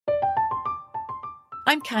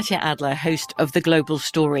I'm Katya Adler, host of The Global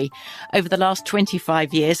Story. Over the last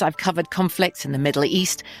 25 years, I've covered conflicts in the Middle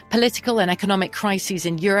East, political and economic crises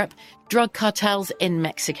in Europe, drug cartels in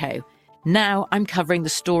Mexico. Now I'm covering the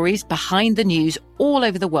stories behind the news all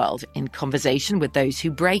over the world in conversation with those who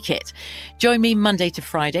break it. Join me Monday to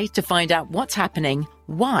Friday to find out what's happening,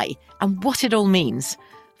 why, and what it all means.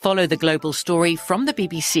 Follow The Global Story from the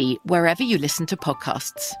BBC wherever you listen to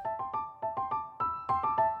podcasts.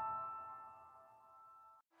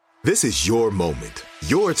 This is your moment,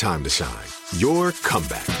 your time to shine, your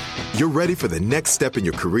comeback. You're ready for the next step in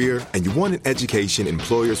your career, and you want an education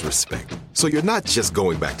employers respect. So you're not just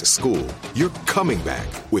going back to school, you're coming back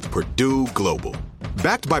with Purdue Global.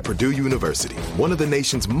 Backed by Purdue University, one of the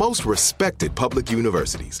nation's most respected public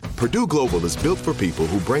universities, Purdue Global is built for people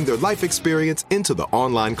who bring their life experience into the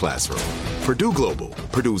online classroom. Purdue Global,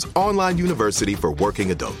 Purdue's online university for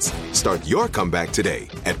working adults. Start your comeback today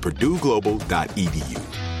at purdueglobal.edu.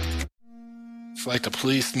 It's like the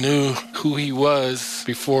police knew who he was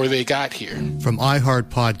before they got here. From iHeart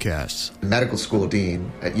Podcasts. The medical school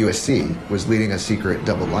dean at USC was leading a secret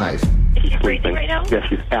double life. He's breathing right now? Yes,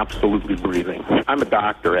 he's absolutely breathing. I'm a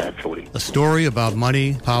doctor, actually. A story about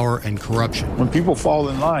money, power, and corruption. When people fall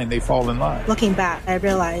in line, they fall in line. Looking back, I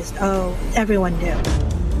realized, everyone knew.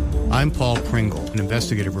 I'm Paul Pringle, an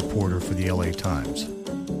investigative reporter for the LA Times.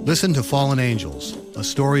 Listen to Fallen Angels, a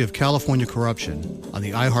story of California corruption on the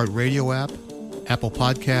iHeart Radio app, Apple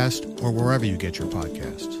Podcast, or wherever you get your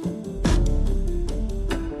podcasts.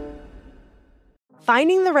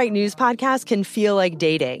 Finding the right news podcast can feel like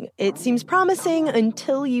dating. It seems promising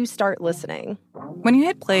until you start listening. When you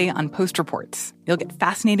hit play on Post Reports, you'll get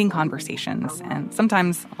fascinating conversations and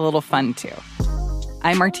sometimes a little fun, too.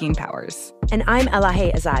 I'm Martine Powers. And I'm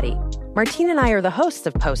Elahe Azadi. Martine and I are the hosts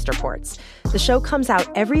of Post Reports. The show comes out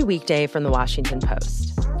every weekday from The Washington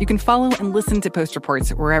Post. You can follow and listen to Post Reports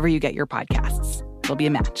wherever you get your podcasts. It'll be a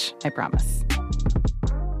match, I promise.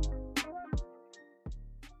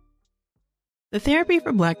 The Therapy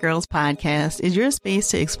for Black Girls podcast is your space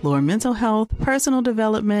to explore mental health, personal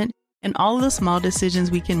development, and all of the small decisions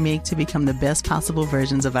we can make to become the best possible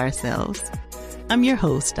versions of ourselves. I'm your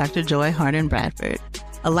host, Dr. Joy Harden Bradford,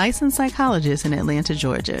 a licensed psychologist in Atlanta,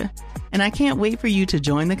 Georgia, and I can't wait for you to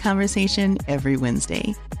join the conversation every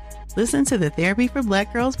Wednesday. Listen to the Therapy for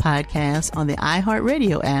Black Girls podcast on the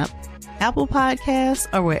iHeartRadio app, Apple Podcasts,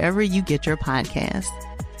 or wherever you get your podcasts.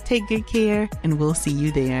 Take good care, and we'll see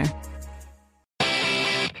you there.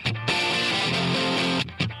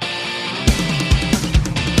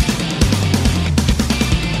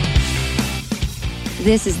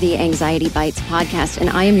 This is the Anxiety Bites podcast, and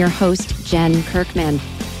I am your host, Jen Kirkman.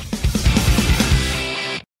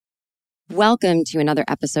 Welcome to another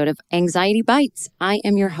episode of Anxiety Bites. I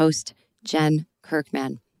am your host, Jen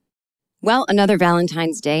Kirkman. Well, another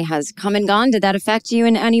Valentine's Day has come and gone. Did that affect you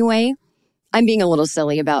in any way? I'm being a little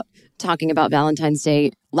silly about talking about Valentine's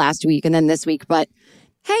Day last week and then this week, but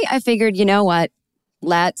hey, I figured, you know what?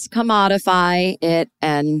 Let's commodify it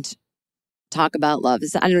and talk about love.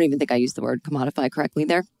 I don't even think I used the word commodify correctly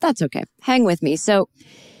there. That's okay. Hang with me. So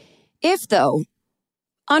if, though,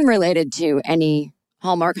 unrelated to any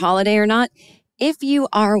Hallmark holiday or not, if you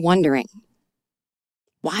are wondering,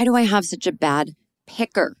 why do I have such a bad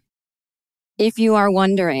picker? If you are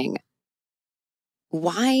wondering,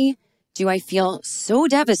 why do I feel so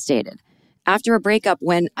devastated after a breakup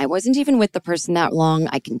when I wasn't even with the person that long?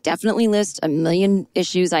 I can definitely list a million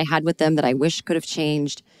issues I had with them that I wish could have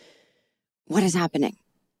changed. What is happening?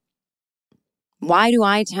 Why do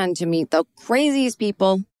I tend to meet the craziest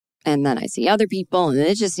people and then I see other people and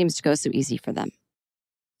it just seems to go so easy for them?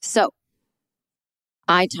 So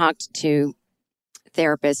I talked to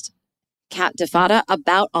therapist Kat DeFada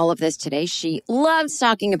about all of this today. She loves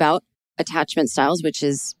talking about attachment styles, which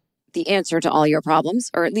is the answer to all your problems,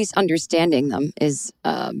 or at least understanding them is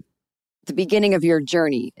the beginning of your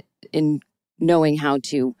journey in knowing how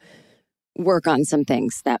to work on some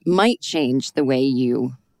things that might change the way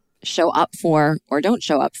you show up for or don't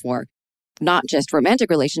show up for not just romantic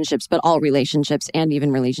relationships, but all relationships and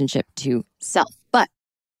even relationship to self. But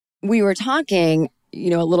we were talking, a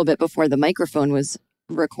little bit before the microphone was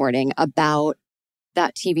recording about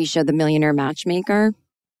that TV show, The Millionaire Matchmaker.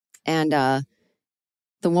 And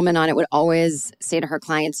the woman on it would always say to her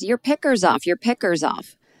clients, your picker's off, your picker's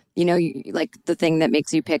off. Like the thing that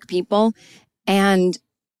makes you pick people. And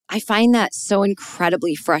I find that so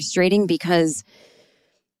incredibly frustrating because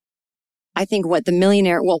I think what I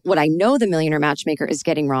know the Millionaire Matchmaker is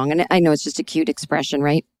getting wrong, and I know it's just a cute expression,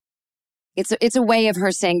 right? It's a way of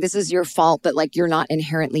her saying this is your fault, but like you're not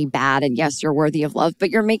inherently bad. And yes, you're worthy of love, but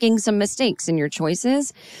you're making some mistakes in your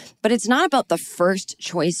choices. But it's not about the first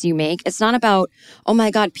choice you make. It's not about, oh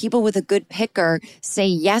my God, people with a good picker say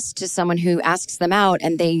yes to someone who asks them out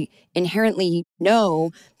and they inherently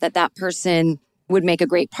know that that person would make a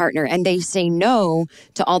great partner. And they say no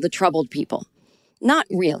to all the troubled people. Not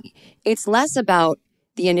really. It's less about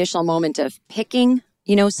the initial moment of picking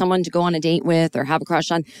someone to go on a date with or have a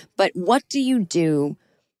crush on. But what do you do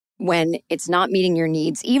when it's not meeting your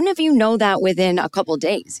needs? Even if you know that within a couple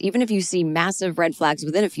days, even if you see massive red flags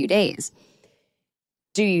within a few days,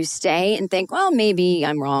 do you stay and think, well, maybe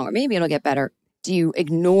I'm wrong or maybe it'll get better? Do you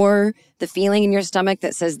ignore the feeling in your stomach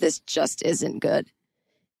that says this just isn't good?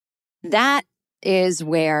 That is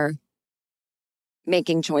where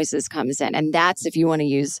making choices comes in. And that's, if you want to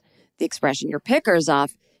use the expression, your picker's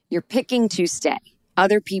off, you're picking to stay.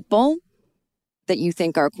 Other people that you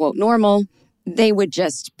think are, quote, normal, they would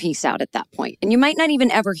just peace out at that point. And you might not even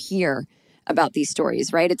ever hear about these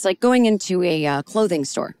stories, right? It's like going into a clothing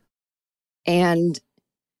store and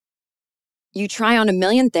you try on a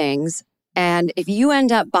million things. And if you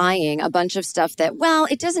end up buying a bunch of stuff that, well,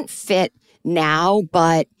 it doesn't fit now,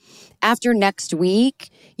 but after next week,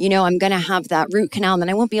 I'm going to have that root canal and then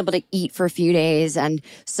I won't be able to eat for a few days. And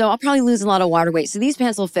so I'll probably lose a lot of water weight. So these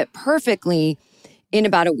pants will fit perfectly in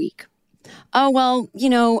about a week. Oh, well,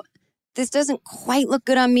 this doesn't quite look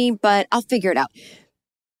good on me, but I'll figure it out.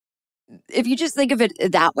 If you just think of it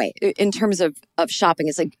that way, in terms of shopping,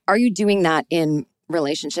 it's like, are you doing that in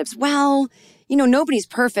relationships? Well, nobody's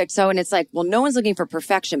perfect. So, and it's like, well, no one's looking for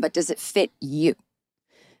perfection, but does it fit you?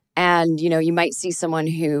 And, you might see someone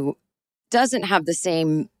who doesn't have the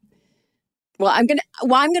same. Well, I'm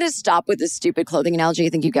going to stop with this stupid clothing analogy. I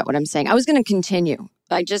think you get what I'm saying. I was going to continue.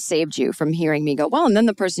 I just saved you from hearing me go, well, and then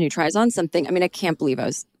the person who tries on something. I mean, I can't believe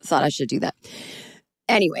thought I should do that.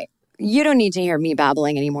 Anyway, you don't need to hear me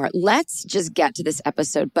babbling anymore. Let's just get to this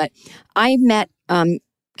episode. But I met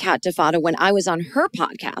Kat DeFatta when I was on her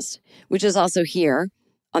podcast, which is also here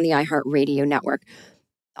on the iHeart Radio Network.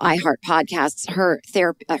 iHeart Podcasts, her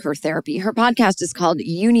podcast is called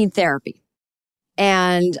You Need Therapy.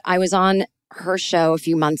 And I was on her show a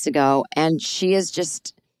few months ago, and she is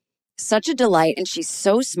just such a delight, and she's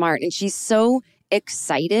so smart, and she's so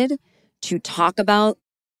excited to talk about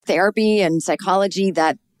therapy and psychology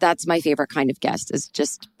that's my favorite kind of guest. Is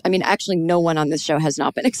just, actually no one on this show has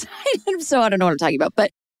not been excited, so I don't know what I'm talking about,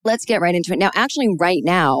 but let's get right into it. Now, actually right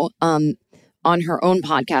now, on her own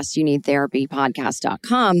podcast, You Need Therapy,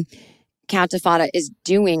 podcast.com, Kat DeFatta is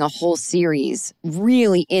doing a whole series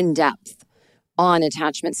really in depth on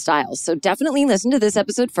attachment styles. So definitely listen to this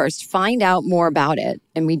episode first, find out more about it.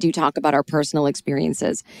 And we do talk about our personal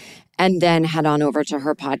experiences, and then head on over to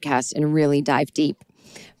her podcast and really dive deep.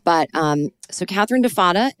 But so Catherine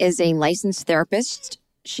DeFatta is a licensed therapist.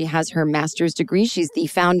 She has her master's degree. She's the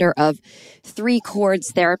founder of 3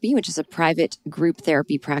 Chords Therapy, which is a private group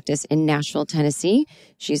therapy practice in Nashville, Tennessee.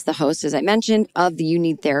 She's the host, as I mentioned, of the You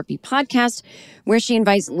Need Therapy podcast, where she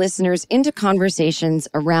invites listeners into conversations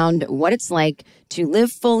around what it's like to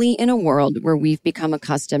live fully in a world where we've become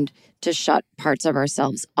accustomed to shut parts of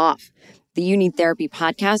ourselves off. The You Need Therapy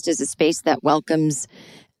podcast is a space that welcomes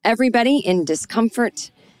everybody in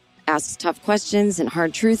discomfort, asks tough questions and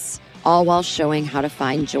hard truths, all while showing how to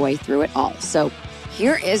find joy through it all. So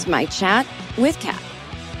here is my chat with Kat.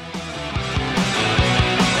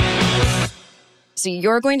 So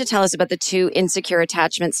you're going to tell us about the 2 insecure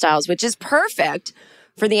attachment styles, which is perfect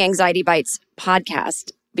for the Anxiety Bites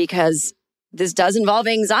podcast, because this does involve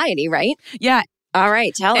anxiety, right? Yeah. All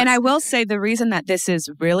right, tell us. And I will say the reason that this is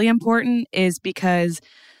really important is because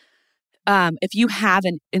if you have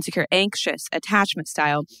an insecure, anxious attachment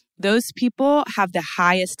style, those people have the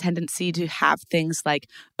highest tendency to have things like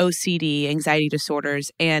OCD, anxiety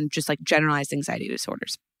disorders, and just like generalized anxiety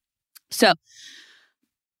disorders. So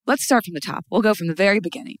let's start from the top. We'll go from the very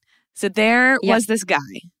beginning. So there was this guy.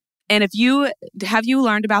 And have you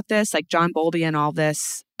learned about this, like John Bowlby and all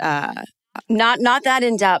this? Not that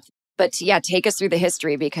in depth, but yeah, take us through the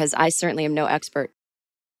history, because I certainly am no expert.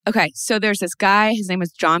 Okay, so there's this guy, his name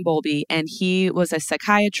was John Bowlby, and he was a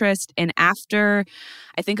psychiatrist. And after,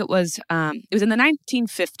 I think it was in the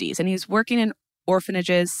 1950s, and he was working in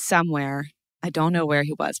orphanages somewhere. I don't know where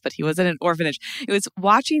he was, but he was in an orphanage. He was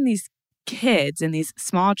watching these kids and these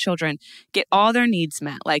small children get all their needs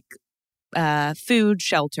met, like food,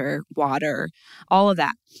 shelter, water, all of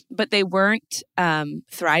that. But they weren't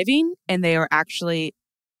thriving, and they were actually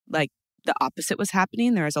like, the opposite was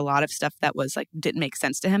happening. There was a lot of stuff that was like didn't make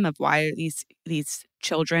sense to him of why these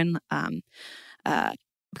children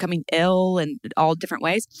becoming ill in all different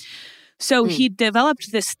ways. So he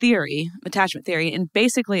developed this theory, attachment theory, and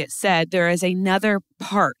basically it said there is another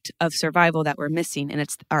part of survival that we're missing, and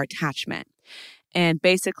it's our attachment. And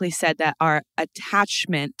basically said that our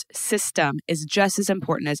attachment system is just as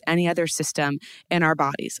important as any other system in our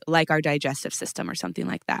bodies, like our digestive system or something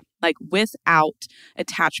like that. Like without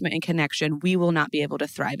attachment and connection, we will not be able to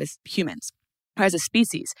thrive as humans or as a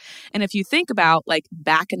species. And if you think about like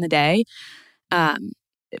back in the day,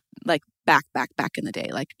 like back in the day,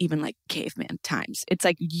 like even like caveman times, it's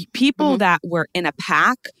like people that were in a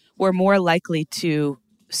pack were more likely to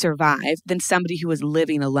survive than somebody who was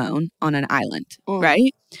living alone on an island,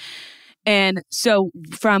 right? And so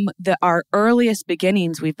from our earliest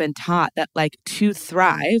beginnings, we've been taught that like to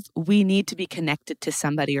thrive, we need to be connected to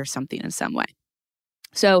somebody or something in some way.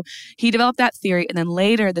 So he developed that theory. And then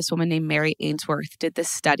later, this woman named Mary Ainsworth did this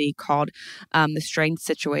study called The Strength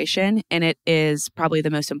Situation. And it is probably the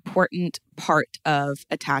most important part of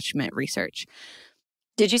attachment research.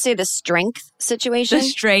 Did you say the strength situation? The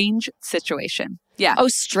strange situation. Yeah. Oh,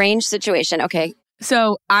 strange situation. Okay.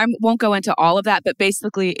 So I won't go into all of that, but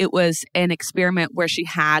basically it was an experiment where she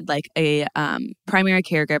had like a primary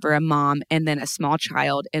caregiver, a mom, and then a small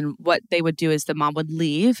child. And what they would do is the mom would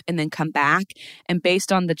leave and then come back. And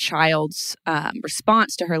based on the child's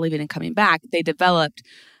response to her leaving and coming back, they developed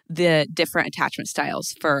the different attachment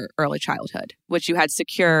styles for early childhood, which you had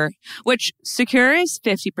secure, which secure is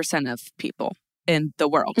 50% of people in the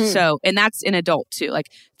world. So, and that's in adult too.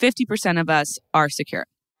 Like 50% of us are secure.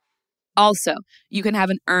 Also, you can have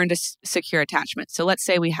an earned secure attachment. So let's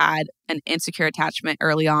say we had an insecure attachment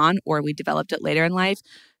early on, or we developed it later in life.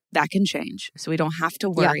 That can change. So we don't have to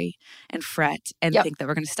worry and fret and think that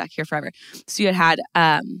we're going to stuck here forever. So you had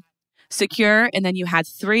secure, and then you had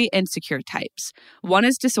 3 insecure types. One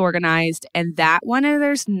is disorganized, and that one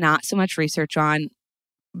there's not so much research on.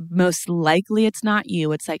 Most likely it's not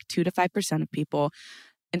you. It's like 2 to 5% of people.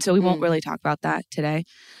 And so we won't really talk about that today.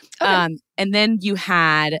 Okay. And then you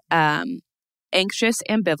had anxious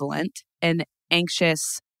ambivalent and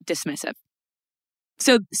anxious dismissive.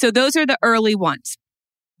 So those are the early ones.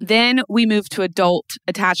 Then we move to adult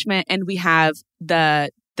attachment, and we have the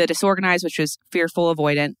disorganized, which is fearful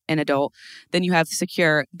avoidant in adult. Then you have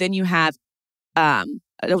secure. Then you have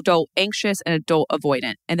adult anxious and adult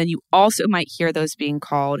avoidant. And then you also might hear those being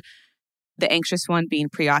called, the anxious one being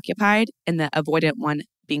preoccupied and the avoidant one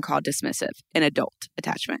being called dismissive in adult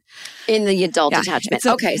attachment. In the adult attachment.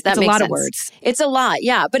 Okay, so that makes sense. It's a lot of words. It's a lot,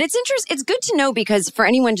 yeah. But it's interesting. It's good to know because for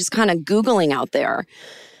anyone just kind of Googling out there,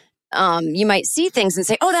 you might see things and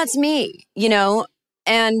say, oh, that's me, you know?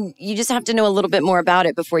 And you just have to know a little bit more about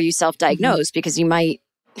it before you self-diagnose because you might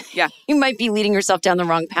be leading yourself down the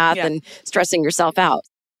wrong path and stressing yourself out.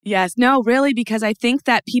 Yes. No, really, because I think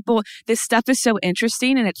that this stuff is so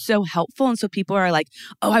interesting and it's so helpful. And so people are like,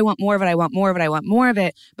 oh, I want more of it. I want more of it. I want more of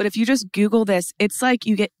it. But if you just Google this, it's like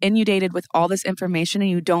you get inundated with all this information and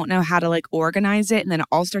you don't know how to like organize it. And then it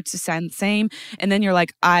all starts to sound the same. And then you're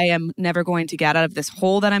like, I am never going to get out of this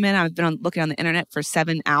hole that I'm in. I've been looking on the internet for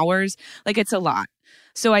 7 hours. Like it's a lot.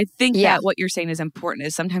 So I think that what you're saying is important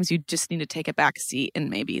is sometimes you just need to take a back seat and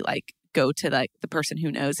maybe like go to like the person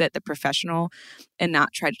who knows it, the professional, and not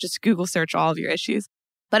try to just Google search all of your issues.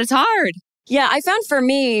 But it's hard. Yeah, I found for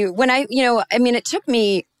me when it took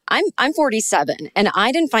me, I'm 47 and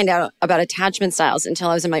I didn't find out about attachment styles until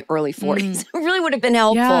I was in my early 40s. It really would have been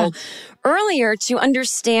helpful earlier to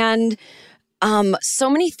understand so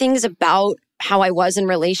many things about how I was in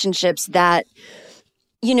relationships that,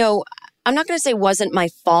 you know, I'm not going to say wasn't my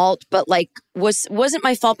fault, but like wasn't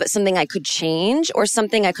my fault, but something I could change or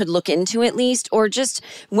something I could look into at least, or just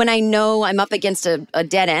when I know I'm up against a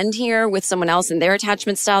dead end here with someone else and their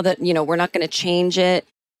attachment style that, you know, we're not going to change it.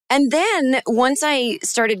 And then once I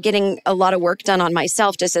started getting a lot of work done on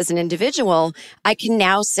myself just as an individual, I can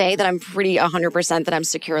now say that I'm pretty 100% that I'm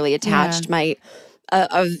securely attached. My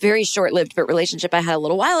a very short-lived relationship I had a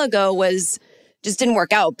little while ago just didn't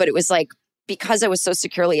work out, but it was like, because I was so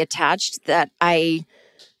securely attached that because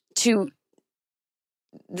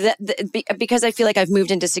I feel like I've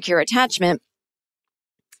moved into secure attachment,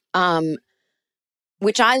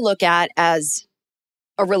 which I look at as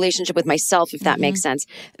a relationship with myself, if that makes sense,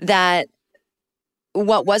 that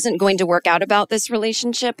what wasn't going to work out about this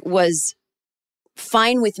relationship was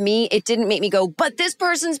fine with me. It didn't make me go, but this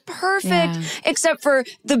person's perfect, except for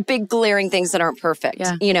the big glaring things that aren't perfect,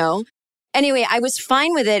 you know? Anyway, I was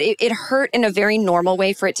fine with it. It hurt in a very normal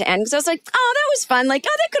way for it to end because I was like, oh, that was fun. Like,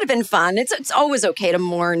 oh, that could have been fun. It's always okay to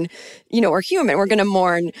mourn. You know, we're human. We're going to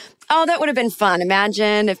mourn. Oh, that would have been fun.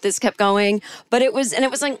 Imagine if this kept going. But it was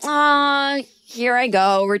like, here I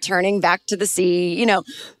go, returning back to the sea, you know.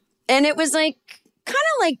 And it was like kind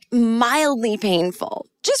of like mildly painful,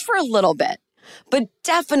 just for a little bit, but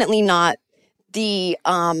definitely not the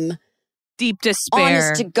deep despair.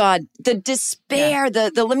 Honest to God, the despair,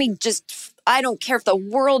 the let me just, I don't care if the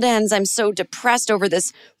world ends. I'm so depressed over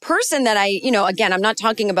this person that again, I'm not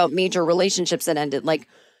talking about major relationships that ended, like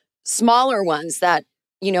smaller ones that,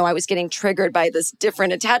 I was getting triggered by this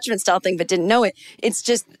different attachment style thing, but didn't know it. It's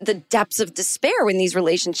just the depths of despair when these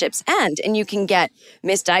relationships end. And you can get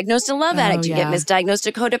misdiagnosed a love addict. You get misdiagnosed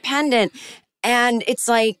a codependent. And it's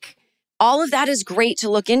like, all of that is great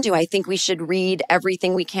to look into. I think we should read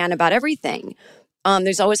everything we can about everything.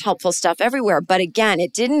 There's always helpful stuff everywhere. But again,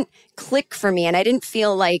 it didn't click for me. And I didn't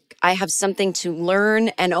feel like I have something to learn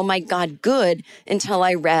and, oh my God, good, until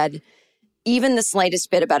I read even the slightest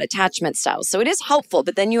bit about attachment styles. So it is helpful,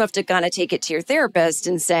 but then you have to kind of take it to your therapist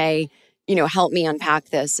and say, help me unpack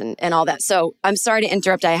this and all that. So I'm sorry to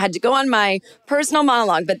interrupt. I had to go on my personal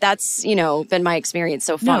monologue, but that's, been my experience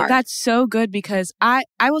so far. No, that's so good, because I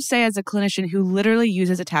will say, as a clinician who literally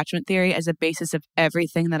uses attachment theory as a basis of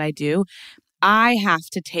everything that I do, I have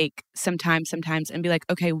to take some time sometimes and be like,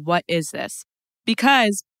 okay, what is this?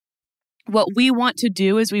 Because what we want to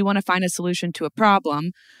do is we want to find a solution to a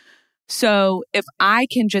problem. So if I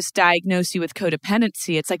can just diagnose you with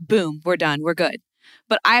codependency, it's like, boom, we're done, we're good.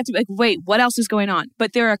 But I have to be like, wait, what else is going on?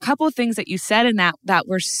 But there are a couple of things that you said in that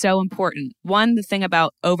were so important. One, the thing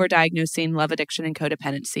about overdiagnosing love addiction and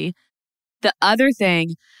codependency. The other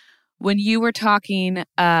thing, when you were talking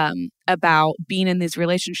about being in these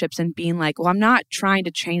relationships and being like, well, I'm not trying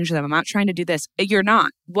to change them. I'm not trying to do this. You're not.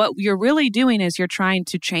 What you're really doing is you're trying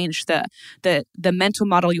to change the mental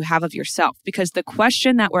model you have of yourself. Because the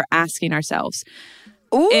question that we're asking ourselves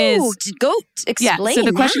is, go explain. So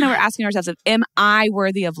the question that we're asking ourselves is, am I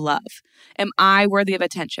worthy of love? Am I worthy of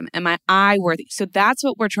attention? Am I worthy? So that's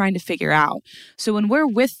what we're trying to figure out. So when we're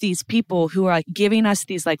with these people who are like giving us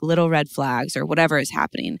these like little red flags or whatever is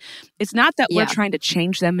happening, it's not that we're trying to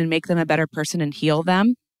change them and make them a better person and heal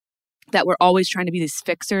them, that we're always trying to be these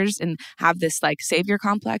fixers and have this like savior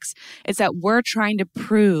complex. It's that we're trying to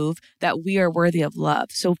prove that we are worthy of love.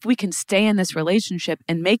 So if we can stay in this relationship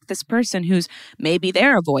and make this person who's maybe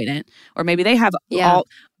they're avoidant or maybe they have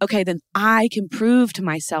okay, then I can prove to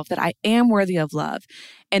myself that I am worthy of love.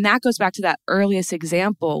 And that goes back to that earliest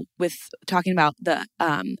example with talking about the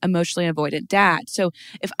emotionally avoidant dad. So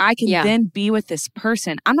if I can then be with this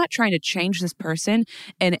person, I'm not trying to change this person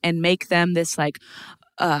and make them this like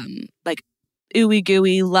ooey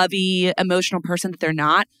gooey, lovey, emotional person that they're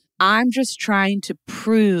not. I'm just trying to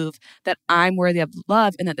prove that I'm worthy of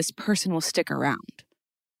love and that this person will stick around.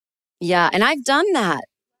 Yeah, and I've done that.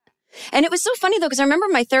 And it was so funny though, because I remember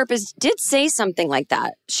my therapist did say something like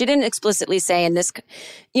that. She didn't explicitly say in this,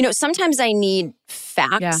 sometimes I need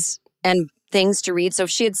facts and things to read. So if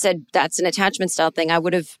she had said that's an attachment style thing, I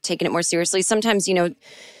would have taken it more seriously. Sometimes,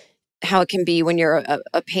 how it can be when you're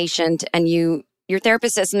a patient and your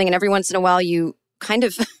therapist says something and every once in a while you kind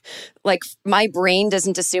of like, my brain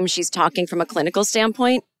doesn't assume she's talking from a clinical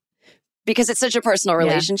standpoint because it's such a personal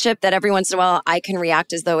relationship that every once in a while I can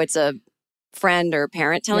react as though it's a friend or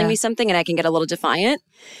parent telling me something, and I can get a little defiant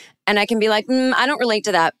and I can be like, I don't relate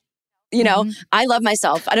to that. I love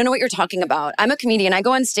myself. I don't know what you're talking about. I'm a comedian. I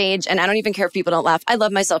go on stage and I don't even care if people don't laugh. I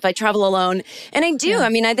love myself. I travel alone. And I do. Yeah. I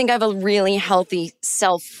mean, I think I have a really healthy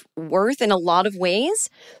self-worth in a lot of ways.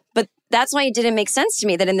 But that's why it didn't make sense to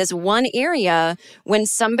me that in this one area, when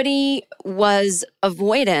somebody was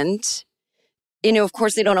avoidant, of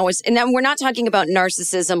course they don't always, and then we're not talking about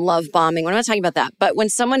narcissism, love bombing. We're not talking about that. But when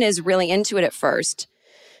someone is really into it at first,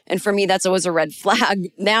 and for me, that's always a red flag.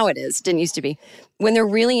 Now it is. Didn't used to be. When they're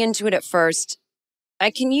really into it at first, I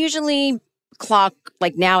can usually clock,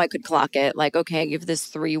 like now I could clock it. Like, okay, give this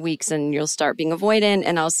 3 weeks and you'll start being avoidant.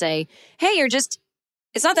 And I'll say, hey,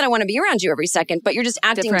 it's not that I want to be around you every second, but you're just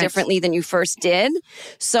acting differently than you first did.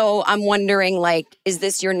 So I'm wondering, like, is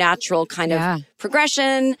this your natural kind of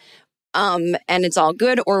progression? And it's all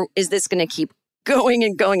good? Or is this going to keep going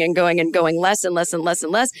and going and going and going less and less and less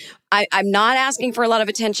and less? I'm not asking for a lot of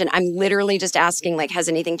attention. I'm literally just asking, like, has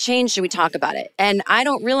anything changed? Should we talk about it? And I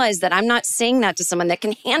don't realize that I'm not saying that to someone that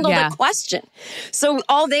can handle the question. So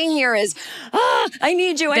all they hear is, I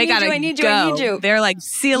need you, I need you, I need you, I need you. They're like,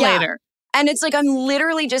 see you later. And it's like, I'm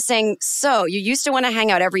literally just saying, so you used to want to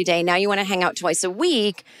hang out every day. Now you want to hang out twice a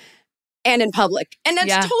week and in public. And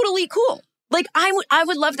that's totally cool. Like, I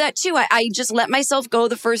would love that too. I just let myself go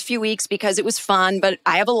the first few weeks because it was fun, but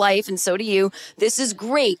I have a life and so do you. This is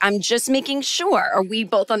great. I'm just making sure. Are we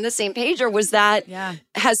both on the same page, or was that,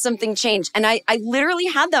 has something changed? And I literally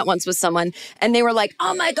had that once with someone and they were like,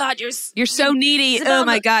 oh my God, you're so needy. Oh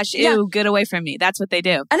my gosh. Ew, get away from me. That's what they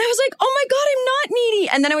do. And I was like, oh my God, I'm not needy.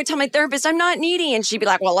 And then I would tell my therapist, I'm not needy. And she'd be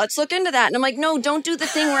like, well, let's look into that. And I'm like, no, don't do the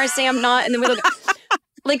thing where I say I'm not. And then we look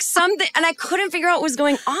like something, and I couldn't figure out what was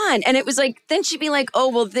going on. And it was like, then she'd be like, oh,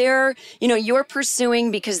 well, they're, you're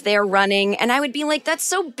pursuing because they're running. And I would be like, that's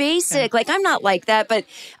so basic. Like, I'm not like that. But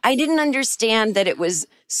I didn't understand that it was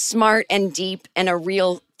smart and deep and a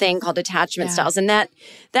real thing called attachment styles. And that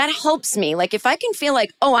helps me. Like, if I can feel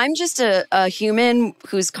like, oh, I'm just a human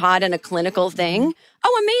who's caught in a clinical thing.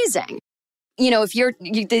 Oh, amazing.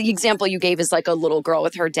 If the example you gave is like a little girl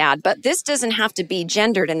with her dad, but this doesn't have to be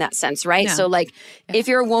gendered in that sense, right? No. So like if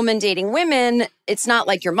you're a woman dating women, it's not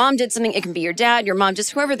like your mom did something. It can be your dad, your mom,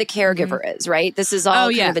 just whoever the caregiver is, right? This is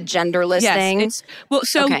all kind of a genderless thing.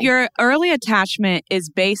 Your early attachment is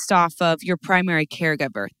based off of your primary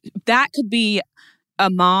caregiver. That could be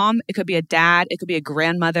a mom, it could be a dad, it could be a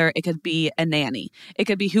grandmother, it could be a nanny. It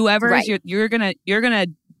could be whoever you're gonna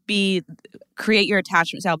create your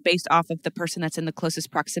attachment style based off of the person that's in the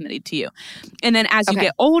closest proximity to you. And then as you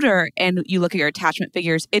get older and you look at your attachment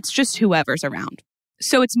figures, it's just whoever's around.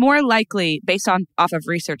 So it's more likely, based off of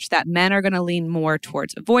research, that men are going to lean more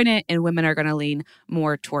towards avoidant and women are going to lean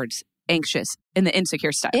more towards anxious in the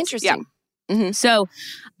insecure styles. Interesting. Yeah. Mm-hmm. So,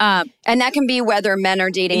 and that can be whether men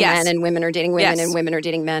are dating men and women are dating women and women are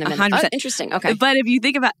dating men. And 100%. Oh, interesting. Okay. But if you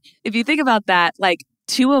think about that, like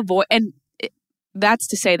to avoid, and that's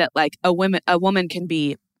to say that like a woman can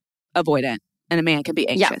be avoidant and a man can be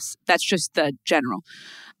anxious. Yeah. That's just the general.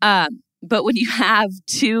 But when you have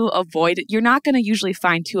two avoidant, you're not going to usually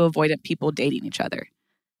find two avoidant people dating each other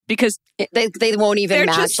because they won't even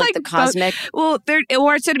match like the cosmic. Or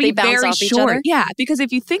it's going to be very short. Yeah, because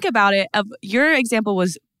if you think about it, your example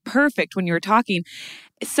was perfect when you were talking.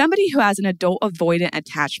 Somebody who has an adult avoidant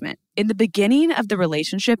attachment in the beginning of the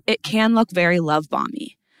relationship, it can look very love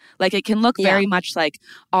bomby. Like it can look very much like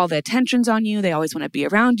all the attention's on you. They always want to be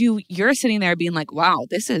around you. You're sitting there being like, wow,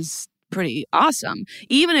 this is pretty awesome.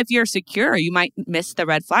 Even if you're secure, you might miss the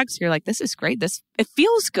red flags. You're like, this is great. It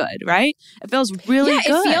feels good, right? It feels really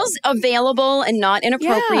good. It feels available and not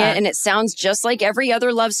inappropriate. And it sounds just like every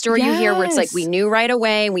other love story you hear where it's like, we knew right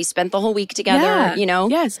away. We spent the whole week together,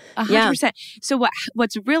 Yes, 100%. So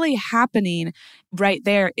what's really happening right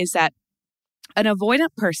there is that an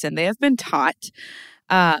avoidant person, they have been taught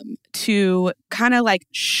to kind of like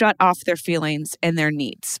shut off their feelings and their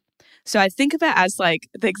needs. So I think of it as like,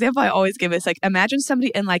 the example I always give is like, imagine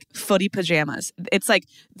somebody in like footy pajamas. It's like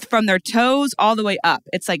from their toes all the way up.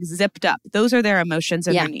 It's like zipped up. Those are their emotions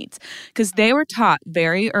and their needs. Because they were taught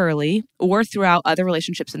very early or throughout other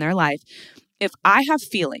relationships in their life, if I have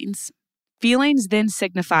feelings then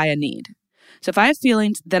signify a need. So if I have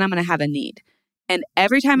feelings, then I'm going to have a need. And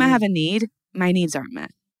every time I have a need, my needs aren't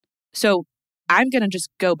met. So I'm going to just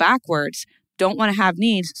go backwards, don't want to have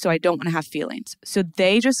needs, so I don't want to have feelings. So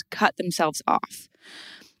they just cut themselves off.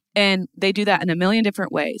 And they do that in a million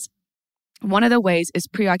different ways. One of the ways is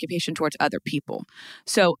preoccupation towards other people.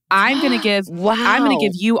 So I'm going to give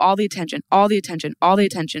you all the attention, all the attention, all the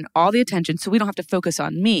attention, all the attention, so we don't have to focus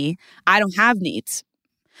on me. I don't have needs.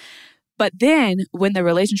 But then when the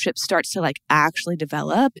relationship starts to like actually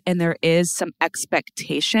develop and there is some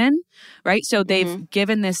expectation, right? So they've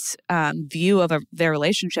given this view of their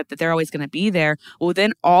relationship that they're always going to be there. Well,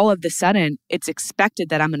 then all of the sudden it's expected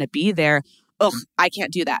that I'm going to be there. Ugh, I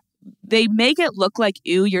can't do that. They make it look like,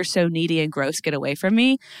 ew, you're so needy and gross, get away from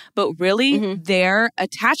me. But really their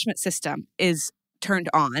attachment system is turned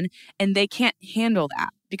on and they can't handle that.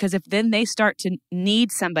 Because if then they start to need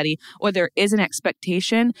somebody or there is an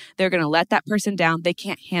expectation, they're going to let that person down. They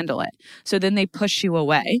can't handle it. So then they push you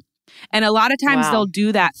away. And a lot of times they'll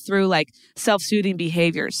do that through like self-soothing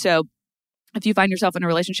behaviors. So if you find yourself in a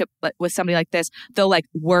relationship with somebody like this, they'll like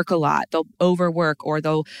work a lot. They'll overwork or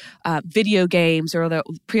they'll video games or they'll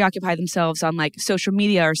preoccupy themselves on like social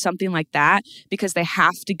media or something like that because they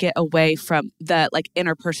have to get away from the like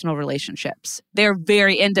interpersonal relationships. They're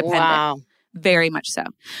very independent. Wow. Very much so.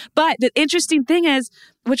 But the interesting thing is,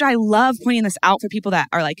 which I love pointing this out for people that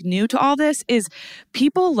are like new to all this, is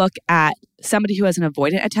people look at somebody who has an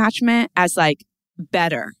avoidant attachment as like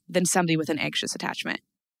better than somebody with an anxious attachment.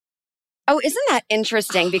 Oh, isn't that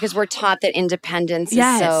interesting? Because we're taught that independence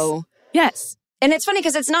is so... Yes. And it's funny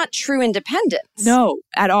because it's not true independence. No,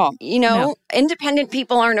 at all. Independent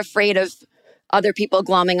people aren't afraid of other people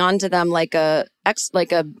glomming onto them like a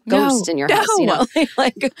ghost in your house, you know?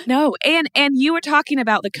 No. And you were talking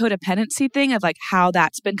about the codependency thing of like how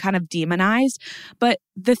that's been kind of demonized. But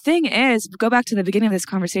the thing is, go back to the beginning of this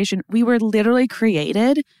conversation, we were literally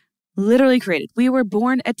created. We were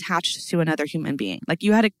born attached to another human being. Like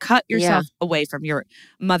you had to cut yourself away from your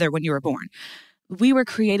mother when you were born. We were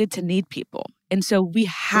created to need people. And so we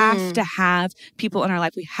have to have people in our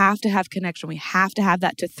life. We have to have connection. We have to have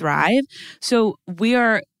that to thrive. So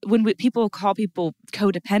people call people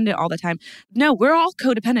codependent all the time. No, we're all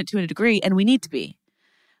codependent to a degree, and we need to be.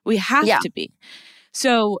 We have to be.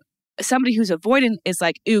 So somebody who's avoidant is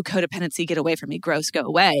like, ooh, codependency, get away from me, gross, go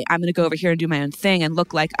away. I'm going to go over here and do my own thing and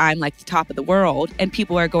look like I'm like the top of the world. And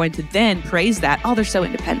people are going to then praise that. Oh, they're so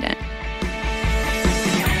independent.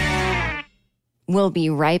 We'll be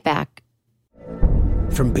right back.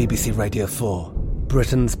 From BBC Radio 4,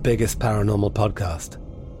 Britain's biggest paranormal podcast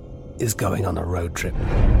is going on a road trip.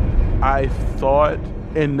 I thought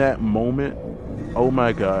in that moment, oh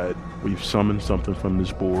my God, we've summoned something from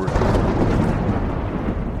this board.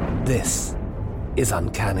 This is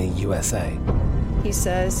Uncanny USA. He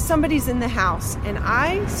says, somebody's in the house, and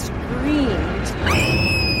I screamed.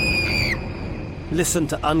 Listen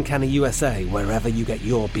to Uncanny USA wherever you get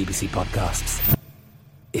your BBC podcasts,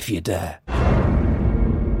 if you dare.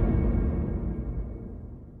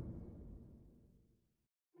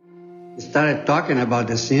 We started talking about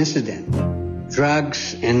this incident.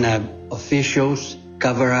 Drugs and officials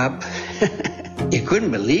cover up. You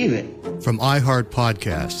couldn't believe it. From iHeart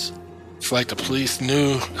Podcasts. It's like the police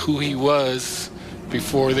knew who he was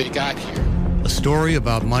before they got here. A story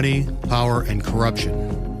about money, power, and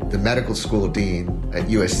corruption. The medical school dean at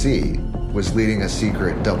USC was leading a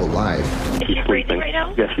secret double life. Is she breathing right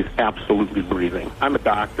now? Yes, she's absolutely breathing. I'm a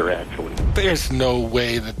doctor, actually. There's no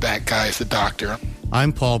way that guy's a doctor.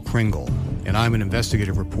 I'm Paul Pringle, and I'm an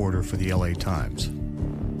investigative reporter for the LA Times.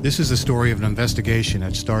 This is the story of an investigation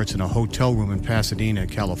that starts in a hotel room in Pasadena,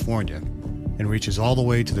 California, and reaches all the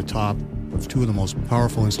way to the top of two of the most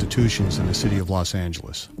powerful institutions in the city of Los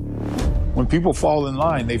Angeles. When people fall in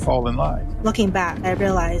line, they fall in line. Looking back, I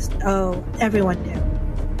realized, everyone knew.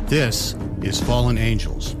 This is Fallen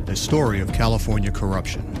Angels, a story of California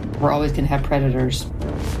corruption. We're always going to have predators.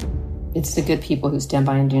 It's the good people who stand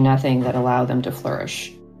by and do nothing that allow them to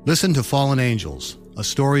flourish. Listen to Fallen Angels, a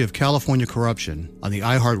story of California corruption on the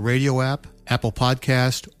iHeart Radio app, Apple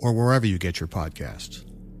Podcast, or wherever you get your podcasts.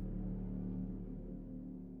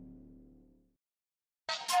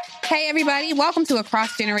 Hey, everybody. Welcome to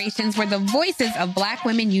Across Generations, where the voices of Black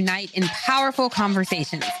women unite in powerful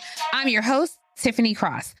conversations. I'm your host, Tiffany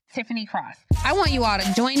Cross. I want you all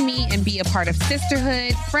to join me and be a part of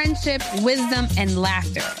sisterhood, friendship, wisdom, and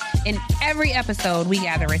laughter. In every episode, we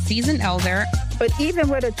gather a seasoned elder. But even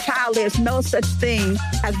with a child, there's no such thing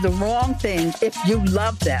as the wrong thing if you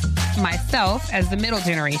love them. Myself as the middle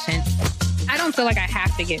generation. I don't feel like I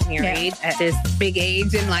have to get married at this big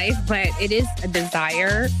age in life, but it is a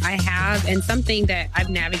desire I have and something that I've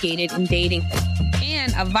navigated in dating.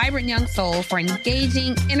 And a vibrant young soul for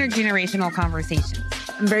engaging intergenerational conversations.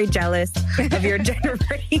 I'm very jealous of your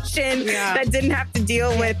generation that didn't have to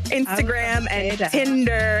deal with Instagram and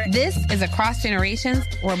Tinder. This is Across Generations,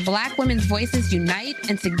 where Black women's voices unite,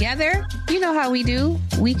 and together, you know how we do,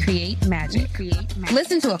 we create magic.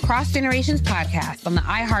 Listen to Across Generations podcast on the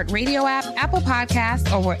iHeart Radio app, Apple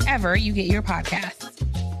Podcasts, or wherever you get your podcasts.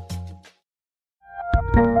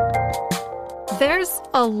 There's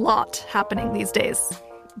a lot happening these days,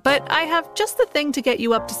 but I have just the thing to get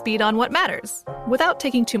you up to speed on what matters without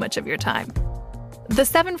taking too much of your time. The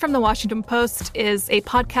 7 from the Washington Post is a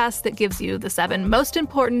podcast that gives you the 7 most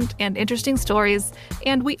important and interesting stories,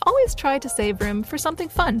 and we always try to save room for something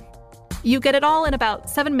fun. You get it all in about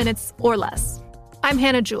 7 minutes or less. I'm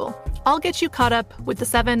Hannah Jewell. I'll get you caught up with the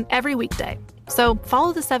 7 every weekday, so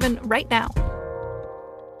follow the 7 right now.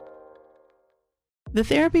 The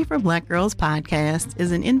Therapy for Black Girls podcast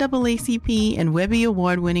is an NAACP and Webby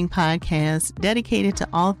Award-winning podcast dedicated to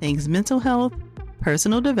all things mental health,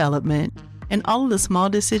 personal development, and all of the small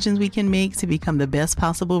decisions we can make to become the best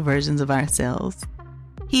possible versions of ourselves.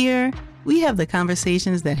 Here, we have the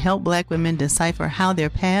conversations that help Black women decipher how their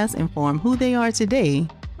past inform who they are today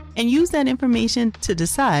and use that information to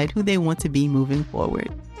decide who they want to be moving forward.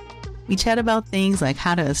 We chat about things like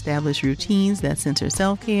how to establish routines that center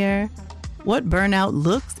self-care, what burnout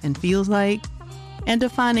looks and feels like, and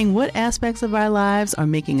defining what aspects of our lives are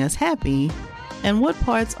making us happy and what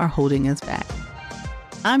parts are holding us back.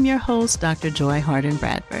 I'm your host, Dr. Joy Harden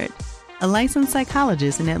Bradford, a licensed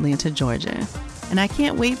psychologist in Atlanta, Georgia, and I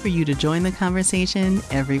can't wait for you to join the conversation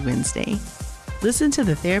every Wednesday. Listen to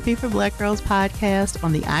the Therapy for Black Girls podcast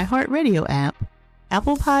on the iHeartRadio app,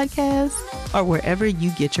 Apple Podcasts, or wherever you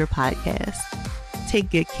get your podcasts. Take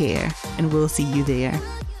good care, and we'll see you there.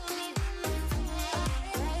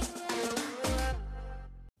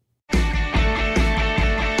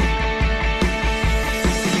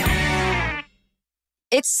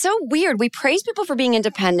 It's so weird. We praise people for being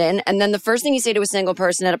independent, and then the first thing you say to a single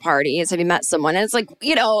person at a party is, have you met someone? And it's like,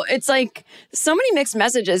 it's like so many mixed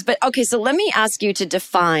messages. But okay, so let me ask you to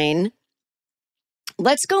define.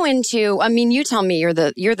 Let's go into, you tell me, you're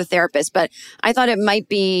the therapist, but I thought it might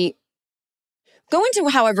be, go into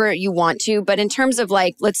however you want to, but in terms of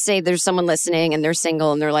like, let's say there's someone listening and they're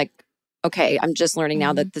single and they're like, okay, I'm just learning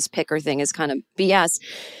now that this picker thing is kind of BS.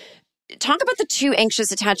 Talk about the 2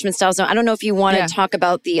 anxious attachment styles. Now, I don't know if you want to talk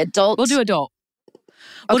about the adult. We'll do adult.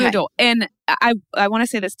 We'll do adult. And I want to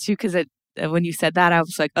say this too, because when you said that, I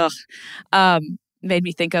was like, ugh. Made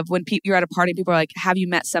me think of when you're at a party, people are like, have you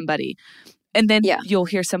met somebody? And then you'll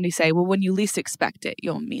hear somebody say, well, when you least expect it,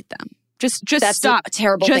 you'll meet them. Just That's stop. A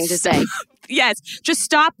terrible thing to say. Yes. Just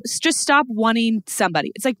stop wanting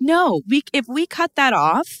somebody. It's like, no, if we cut that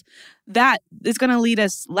off, that is going to lead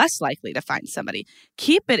us less likely to find somebody.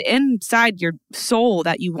 Keep it inside your soul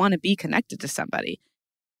that you want to be connected to somebody.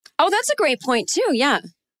 Oh, that's a great point too. Yeah.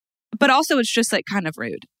 But also it's just like kind of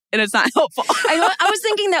rude and it's not helpful. I was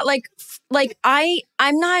thinking that like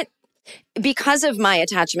I'm not, because of my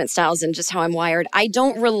attachment styles and just how I'm wired, I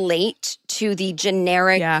don't relate to the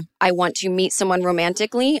generic, I want to meet someone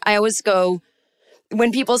romantically. I always go,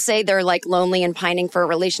 when people say they're like lonely and pining for a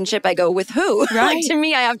relationship, I go, with who? Right. Like, to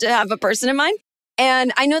me, I have to have a person in mind.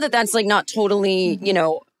 And I know that that's like not totally,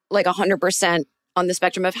 like 100% on the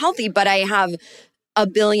spectrum of healthy, but I have a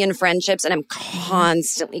billion friendships and I'm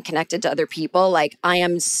constantly connected to other people. Like I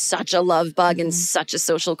am such a love bug and such a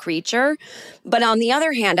social creature. But on the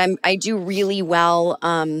other hand, I do really well.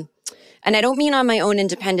 And I don't mean on my own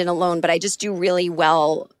independent alone, but I just do really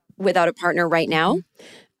well without a partner right now.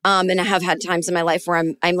 And I have had times in my life where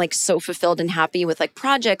I'm like so fulfilled and happy with like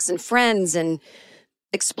projects and friends and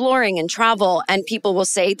exploring and travel. And people will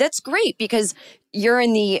say, that's great because you're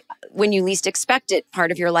in the when you least expect it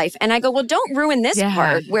part of your life. And I go, well, don't ruin this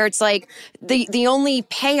part where it's like the only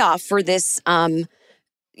payoff for this, quality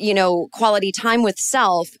time with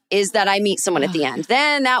self is that I meet someone at the end.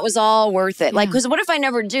 Then that was all worth it. Like, because what if I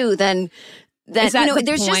never do? Then there's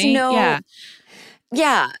just no...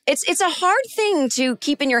 Yeah, it's a hard thing to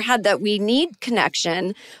keep in your head that we need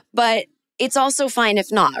connection, but it's also fine if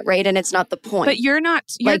not, right? And it's not the point. But you're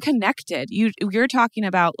connected. You're talking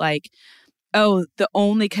about like, oh, the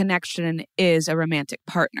only connection is a romantic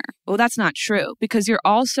partner. Well, that's not true because you're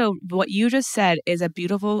also, what you just said is a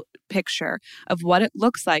beautiful picture of what it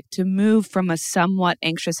looks like to move from a somewhat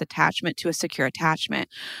anxious attachment to a secure attachment,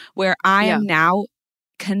 where I am now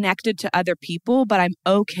connected to other people, but I'm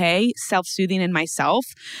okay self-soothing in myself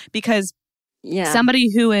because somebody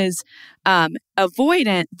who is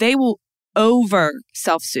avoidant, they will over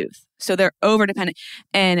self-soothe. So they're over dependent.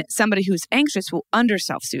 And somebody who's anxious will under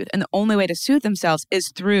self-soothe. And the only way to soothe themselves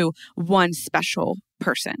is through one special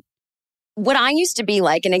person. What I used to be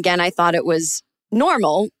like, and again, I thought it was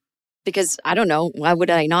normal because I don't know, why would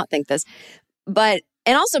I not think this?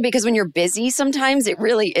 And also because when you're busy, sometimes it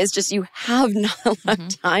really is just you have not a lot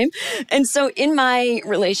of time. And so in my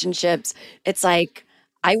relationships, it's like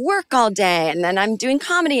I work all day and then I'm doing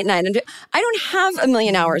comedy at night. And I don't have a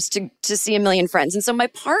million hours to see a million friends. And so my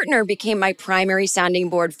partner became my primary sounding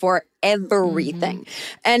board for everything.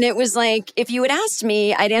 And it was like, if you had asked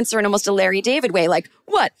me, I'd answer in almost a Larry David way. Like,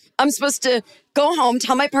 what? I'm supposed to go home,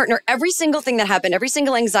 tell my partner every single thing that happened, every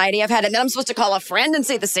single anxiety I've had. And then I'm supposed to call a friend and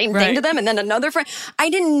say the same thing to them. And then another friend. I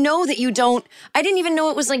didn't know that I didn't even know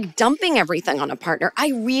it was like dumping everything on a partner.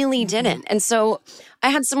 I really didn't. And so I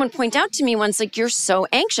had someone point out to me once, like, you're so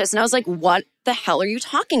anxious. And I was like, what the hell are you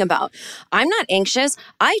talking about? I'm not anxious.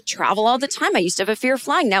 I travel all the time. I used to have a fear of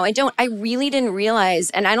flying. Now I don't. I really didn't realize.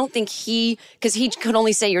 And I don't think because he could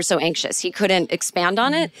only say you're so anxious. He couldn't expand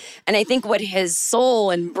on it. And I think what his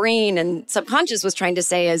soul and brain and subconscious was trying to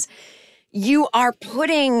say is, you are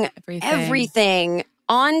putting everything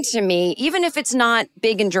onto me, even if it's not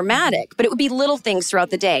big and dramatic, but it would be little things throughout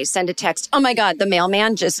the day. Send a text. Oh my God, the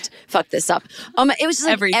mailman just fucked this up. It was just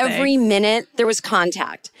like every minute there was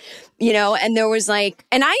contact, and there was like,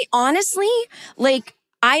 and I honestly, like,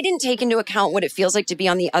 I didn't take into account what it feels like to be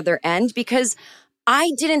on the other end because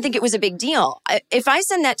I didn't think it was a big deal. If I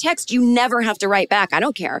send that text, you never have to write back. I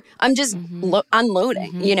don't care. I'm just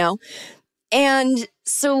unloading, And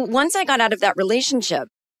so once I got out of that relationship,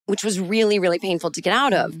 which was really, really painful to get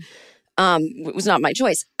out of, it was not my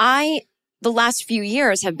choice. The last few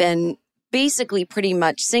years have been basically pretty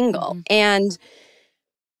much single. And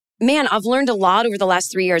man, I've learned a lot over the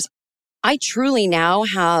last 3 years. I truly now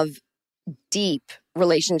have deep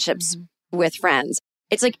relationships with friends.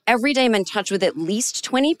 It's like every day I'm in touch with at least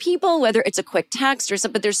 20 people, whether it's a quick text or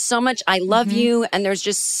something, but there's so much I love you, and there's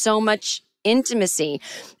just so much intimacy.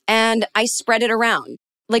 And I spread it around.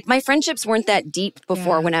 Like, my friendships weren't that deep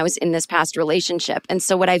before when I was in this past relationship. And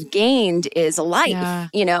so what I've gained is a life,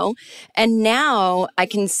 you know? And now I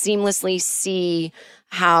can seamlessly see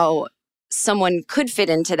how someone could fit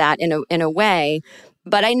into that in a way.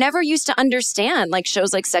 But I never used to understand, like,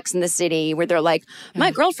 shows like Sex and the City, where they're like, my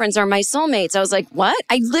girlfriends are my soulmates. I was like, what?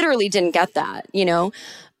 I literally didn't get that, you know?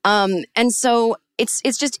 And so it's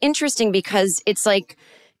just interesting because it's like,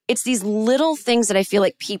 it's these little things that I feel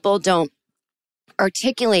like people don't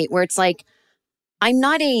articulate, where it's like, I'm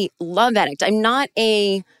not a love addict. I'm not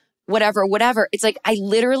a whatever. It's like, I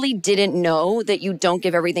literally didn't know that you don't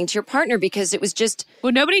give everything to your partner, because it was just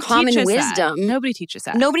common wisdom. That. Nobody teaches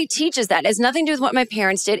that. Nobody teaches that. It has nothing to do with what my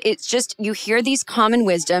parents did. It's just, you hear these common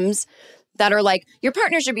wisdoms that are like, your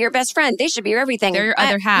partner should be your best friend. They should be your everything. They're your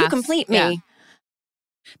other half. You complete me. Yeah.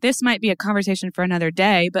 This might be a conversation for another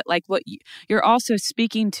day, but like what you're also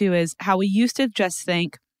speaking to is how we used to just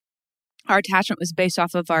think our attachment was based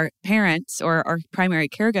off of our parents or our primary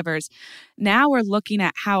caregivers. Now we're looking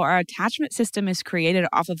at how our attachment system is created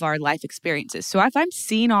off of our life experiences. So if I'm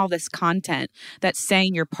seeing all this content that's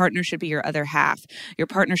saying your partner should be your other half, your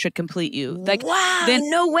partner should complete you. Like, wow, then,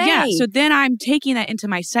 no way. Yeah, so then I'm taking that into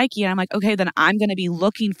my psyche and I'm like, okay, then I'm going to be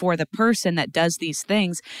looking for the person that does these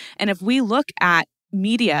things. And if we look at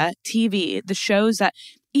media, TV, the shows that,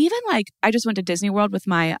 even like, I just went to Disney World with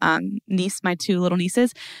my niece, my two little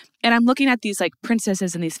nieces, and I'm looking at these like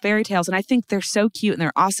princesses and these fairy tales, and I think they're so cute and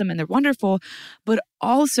they're awesome and they're wonderful. But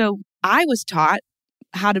also, I was taught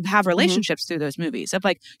how to have relationships through those movies. Of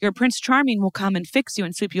like, your Prince Charming will come and fix you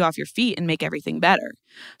and sweep you off your feet and make everything better.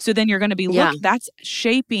 So then you're going to be, that's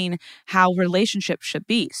shaping how relationships should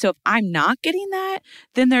be. So if I'm not getting that,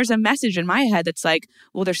 then there's a message in my head that's like,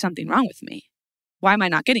 well, there's something wrong with me. Why am I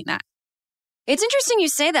not getting that? It's interesting you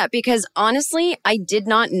say that, because honestly, I did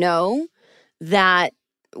not know that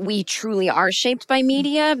we truly are shaped by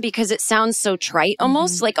media, because it sounds so trite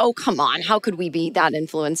almost. Like, oh, come on, how could we be that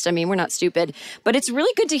influenced? I mean, we're not stupid. But it's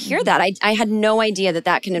really good to hear that. I had no idea that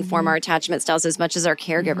that can inform our attachment styles as much as our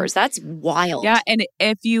caregivers. That's wild. Yeah, and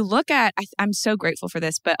if you look at, I'm so grateful for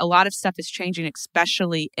this, but a lot of stuff is changing,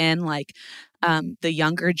 especially in like the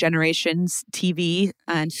younger generation's TV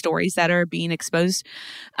and stories that are being exposed.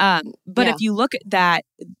 But if you look at that,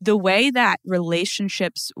 the way that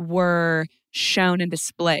relationships were shown and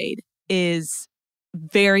displayed is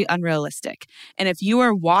very unrealistic. And if you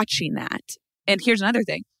are watching that, and here's another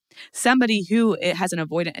thing, somebody who has an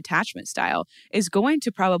avoidant attachment style is going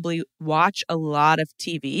to probably watch a lot of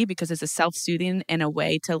TV because it's a self-soothing and a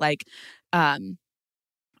way to like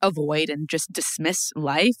avoid and just dismiss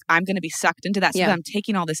life. I'm going to be sucked into that. So that I'm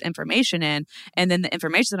taking all this information in, and then the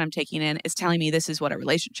information that I'm taking in is telling me this is what a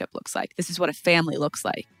relationship looks like. This is what a family looks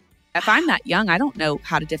like. If I'm that young, I don't know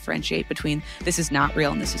how to differentiate between this is not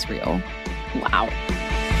real and this is real. Wow.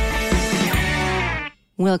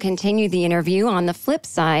 We'll continue the interview on the flip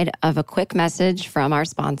side of a quick message from our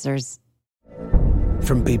sponsors.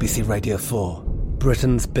 From BBC Radio 4,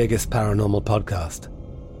 Britain's biggest paranormal podcast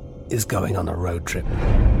is going on a road trip.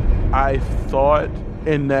 I thought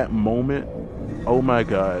in that moment, oh my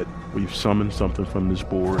God, we've summoned something from this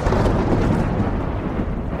board.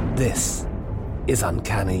 This is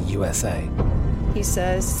Uncanny USA. He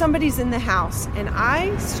says, somebody's in the house, and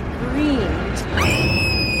I screamed.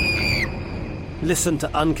 Listen to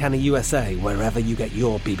Uncanny USA wherever you get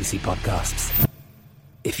your BBC podcasts,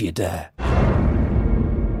 if you dare.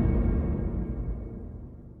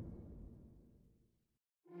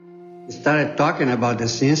 We started talking about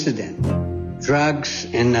this incident. Drugs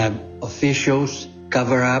and officials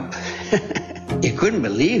cover up. You couldn't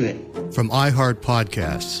believe it. From iHeart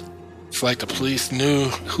Podcasts. It's like the police knew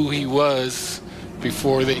who he was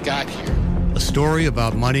before they got here. A story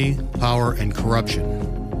about money, power, and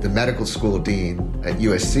corruption. The medical school dean at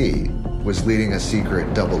USC was leading a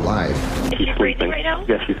secret double life. She's breathing right now?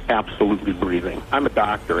 Yes, she's absolutely breathing. I'm a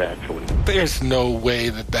doctor, actually. There's no way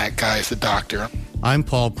that guy's a doctor. I'm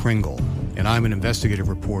Paul Pringle, and I'm an investigative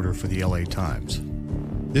reporter for the LA Times.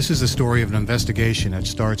 This is the story of an investigation that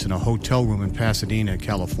starts in a hotel room in Pasadena,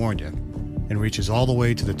 California, and reaches all the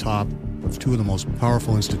way to the top of two of the most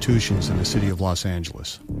powerful institutions in the city of Los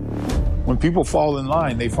Angeles. When people fall in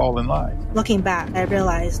line, they fall in line. Looking back, I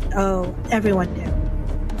realized, oh, everyone knew.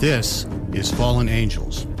 This is Fallen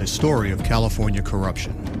Angels, a story of California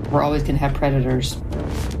corruption. We're always going to have predators.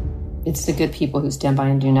 It's the good people who stand by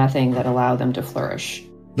and do nothing that allow them to flourish.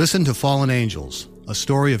 Listen to Fallen Angels, a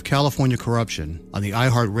story of California corruption on the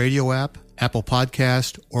iHeart Radio app, Apple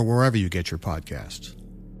Podcast, or wherever you get your podcasts.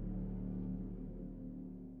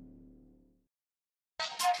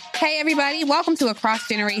 Hey, everybody. Welcome to Across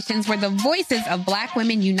Generations, where the voices of Black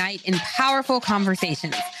women unite in powerful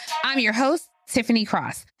conversations. I'm your host, Tiffany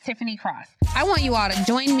Cross. I want you all to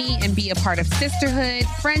join me and be a part of sisterhood,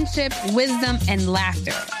 friendship, wisdom, and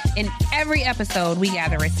laughter. In every episode, we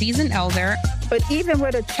gather a seasoned elder. But even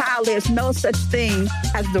with a child, there's no such thing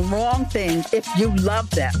as the wrong thing if you love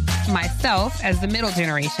them. Myself as the middle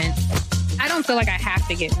generation. I don't feel like I have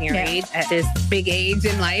to get married at this big age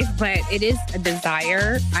in life, but it is a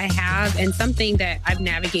desire I have and something that I've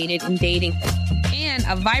navigated in dating. And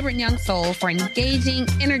a vibrant young soul for engaging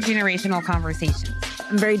intergenerational conversations.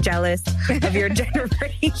 I'm very jealous of your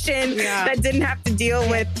generation that didn't have to deal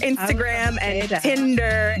with Instagram and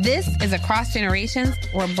Tinder. This is Across Generations,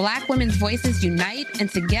 where Black women's voices unite, and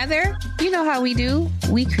together, you know how we do,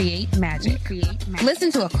 we create magic.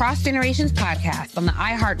 Listen to Across Generations podcast on the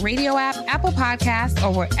iHeart Radio app, Apple Podcasts,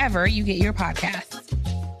 or wherever you get your podcasts.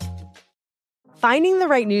 Finding the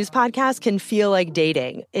right news podcast can feel like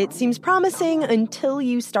dating. It seems promising until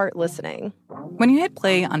you start listening. When you hit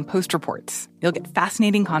play on Post Reports, you'll get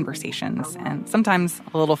fascinating conversations and sometimes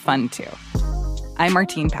a little fun, too. I'm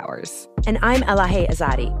Martine Powers. And I'm Elahe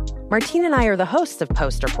Azadi. Martine and I are the hosts of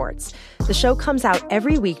Post Reports. The show comes out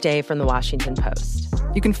every weekday from the Washington Post.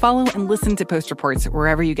 You can follow and listen to Post Reports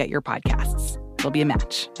wherever you get your podcasts. It'll be a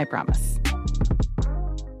match, I promise.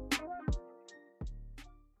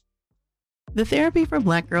 The Therapy for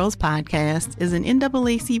Black Girls podcast is an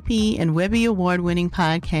NAACP and Webby Award-winning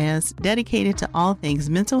podcast dedicated to all things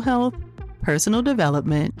mental health, personal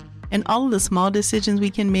development, and all of the small decisions we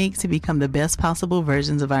can make to become the best possible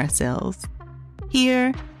versions of ourselves.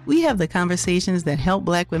 Here, we have the conversations that help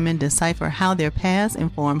Black women decipher how their past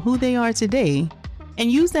inform who they are today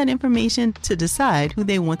and use that information to decide who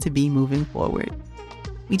they want to be moving forward.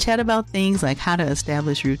 We chat about things like how to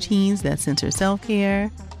establish routines that center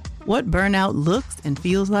self-care, what burnout looks and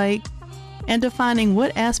feels like, and defining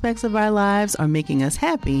what aspects of our lives are making us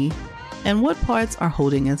happy and what parts are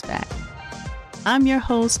holding us back. I'm your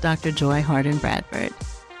host, Dr. Joy Harden Bradford,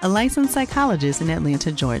 a licensed psychologist in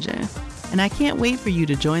Atlanta, Georgia, and I can't wait for you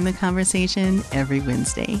to join the conversation every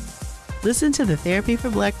Wednesday. Listen to the Therapy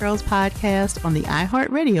for Black Girls podcast on the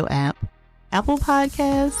iHeart Radio app, Apple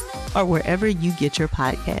Podcasts, or wherever you get your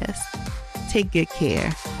podcasts. Take good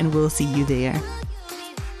care, and we'll see you there.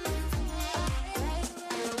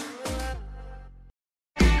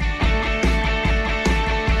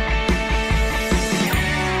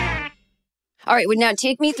 All right, well, now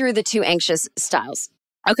take me through the two anxious styles.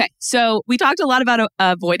 Okay, so we talked a lot about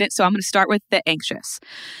avoidance, so I'm going to start with the anxious.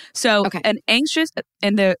 So an anxious,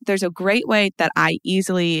 and there's a great way that I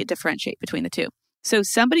easily differentiate between the two. So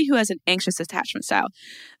somebody who has an anxious attachment style,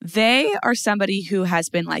 they are somebody who has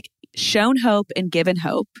been like shown hope and given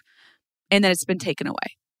hope, and then it's been taken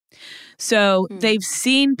away. So they've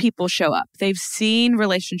seen people show up. They've seen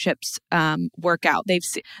relationships work out. They've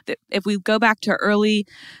seen, if we go back to early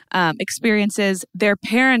experiences, their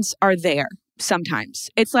parents are there sometimes.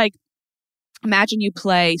 It's like, imagine you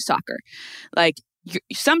play soccer. Like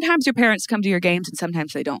sometimes your parents come to your games and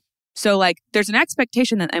sometimes they don't. So like there's an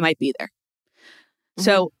expectation that they might be there.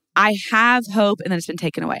 So I have hope and then it's been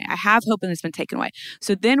taken away. I have hope and it's been taken away.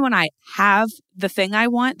 So then when I have the thing I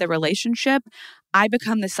want, the relationship, I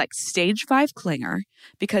become this like stage 5 clinger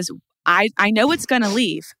because I know it's going to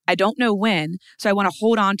leave. I don't know when. So I want to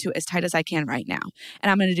hold on to it as tight as I can right now.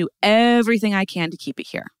 And I'm going to do everything I can to keep it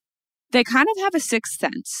here. They kind of have a sixth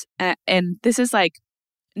sense. And this is like,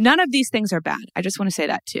 none of these things are bad. I just want to say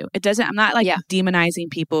that too. I'm not like demonizing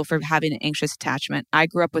people for having an anxious attachment. I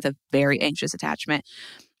grew up with a very anxious attachment.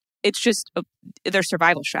 It's just their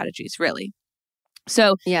survival strategies, really.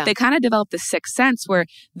 So they kind of develop this sixth sense where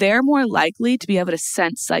they're more likely to be able to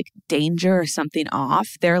sense like danger or something off.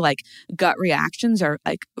 Their like gut reactions are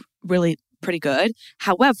like really pretty good.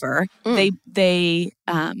 However, they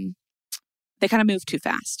kind of move too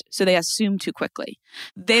fast. So they assume too quickly.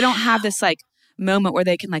 They don't have this like moment where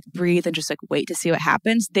they can like breathe and just like wait to see what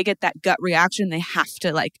happens. They get that gut reaction. They have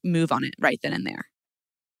to like move on it right then and there.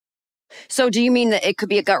 So do you mean that it could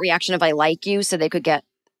be a gut reaction if I like you, so they could get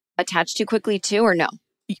attached too quickly too, or no?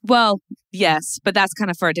 Well, yes, but that's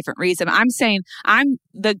kind of for a different reason. I'm saying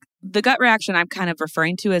the gut reaction I'm kind of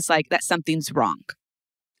referring to is like that something's wrong.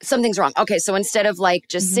 Something's wrong. Okay, so instead of like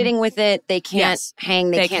just sitting with it, they can't hang,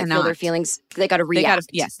 they can't feel their feelings. They got to react.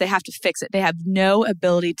 They have to fix it. They have no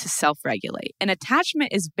ability to self-regulate. And attachment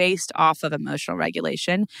is based off of emotional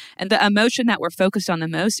regulation. And the emotion that we're focused on the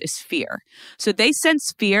most is fear. So they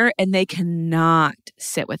sense fear and they cannot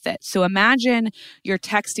sit with it. So imagine you're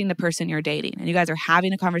texting the person you're dating and you guys are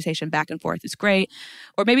having a conversation back and forth. It's great.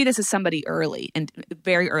 Or maybe this is somebody early and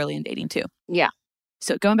very early in dating too. Yeah.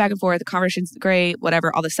 So going back and forth, the conversation's great,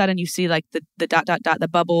 whatever. All of a sudden you see like the ... the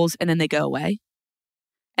bubbles, and then they go away.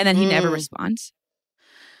 And then he never responds.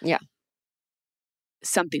 Yeah.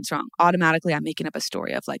 Something's wrong. Automatically, I'm making up a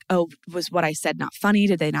story of like, oh, was what I said not funny?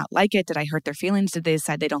 Did they not like it? Did I hurt their feelings? Did they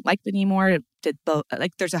decide they don't like me anymore?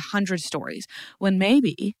 There's 100 stories. When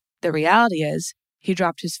maybe the reality is he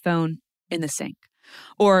dropped his phone in the sink.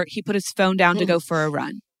 Or he put his phone down to go for a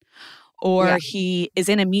run. Or he is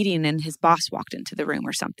in a meeting and his boss walked into the room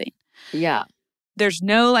or something. Yeah. There's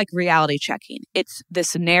no like reality checking. It's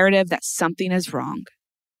this narrative that something is wrong.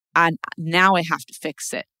 And now I have to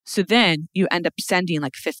fix it. So then you end up sending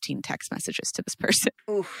like 15 text messages to this person.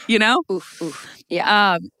 Oof. You know? Oof.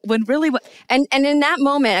 Yeah. When really and in that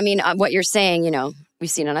moment, I mean, what you're saying,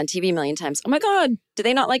 we've seen it on TV a million times. Oh my God, did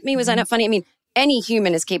they not like me? Was I not funny? I mean, any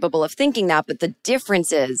human is capable of thinking that, but the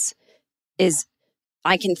difference is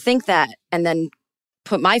I can think that and then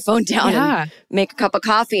put my phone down and make a cup of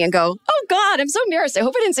coffee and go, oh God, I'm so embarrassed. I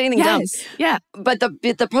hope I didn't say anything dumb. Yeah. But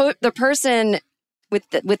the person with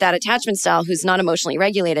that attachment style who's not emotionally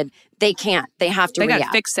regulated, they can't. They have to react. They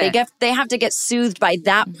gotta fix it. They have to get soothed by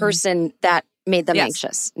that person that made them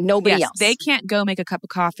anxious. Nobody else. They can't go make a cup of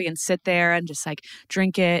coffee and sit there and just like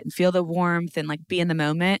drink it and feel the warmth and like be in the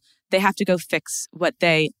moment. They have to go fix what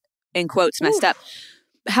they, in quotes, messed up.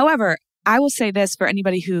 However, I will say this for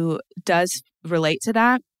anybody who does relate to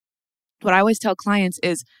that. What I always tell clients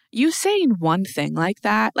is you saying one thing like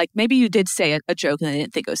that, like maybe you did say a joke and they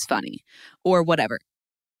didn't think it was funny or whatever.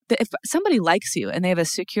 If somebody likes you and they have a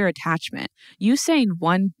secure attachment, you saying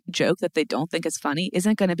one joke that they don't think is funny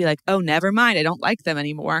isn't going to be like, oh, never mind, I don't like them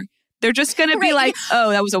anymore. They're just going to be like,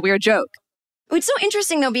 oh, that was a weird joke. It's so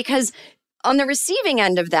interesting though, because on the receiving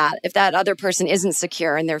end of that, if that other person isn't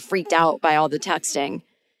secure and they're freaked out by all the texting,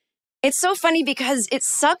 it's so funny because it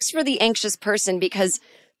sucks for the anxious person because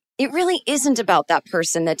it really isn't about that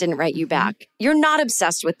person that didn't write you back. You're not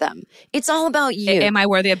obsessed with them. It's all about you. Am I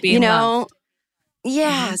worthy of being loved?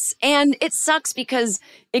 Yes. And it sucks because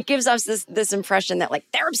it gives us this impression that like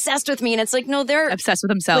they're obsessed with me. And it's like, no, they're obsessed with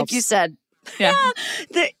themselves. Like you said. Yeah.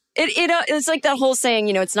 It's like that whole saying,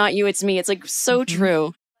 it's not you, it's me. It's like so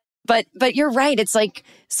true. But you're right. It's like,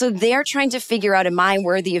 so they're trying to figure out, am I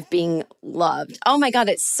worthy of being loved? Oh my God,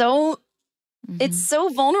 it's so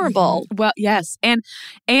vulnerable. Well, yes.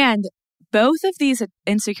 And both of these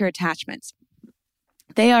insecure attachments,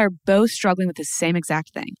 they are both struggling with the same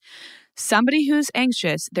exact thing. Somebody who's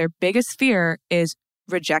anxious, their biggest fear is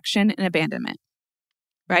rejection and abandonment.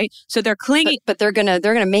 Right? So they're clinging. But they're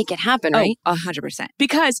gonna make it happen, right? 100%.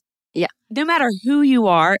 Because no matter who you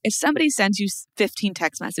are, if somebody sends you 15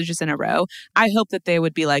 text messages in a row, I hope that they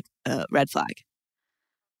would be like, red flag.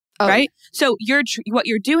 Oh. Right? So what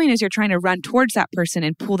you're doing is you're trying to run towards that person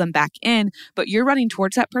and pull them back in, but you're running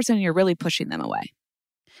towards that person and you're really pushing them away.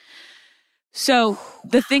 So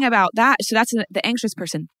the thing about that, so that's the anxious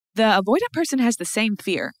person. The avoidant person has the same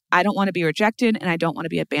fear. I don't want to be rejected and I don't want to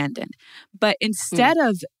be abandoned. But instead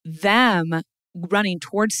of them running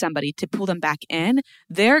towards somebody to pull them back in,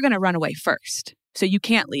 they're going to run away first. So you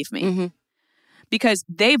can't leave me. Because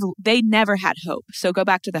they never had hope. So go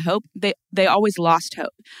back to the hope. They always lost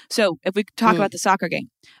hope. So if we talk about the soccer game,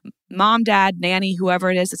 mom, dad, nanny,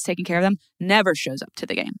 whoever it is that's taking care of them, never shows up to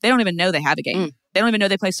the game. They don't even know they have a game. They don't even know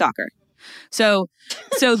they play soccer. So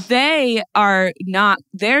they are not,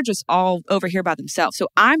 they're just all over here by themselves. So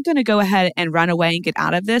I'm going to go ahead and run away and get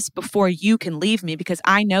out of this before you can leave me because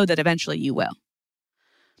I know that eventually you will.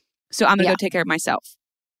 So I'm going to go take care of myself.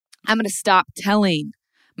 I'm going to stop telling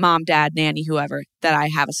mom, dad, nanny, whoever, that I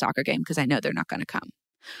have a soccer game because I know they're not going to come.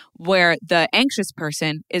 Where the anxious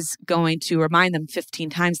person is going to remind them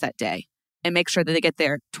 15 times that day and make sure that they get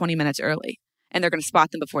there 20 minutes early. And they're going to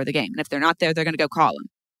spot them before the game. And if they're not there, they're going to go call them.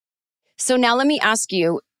 So now let me ask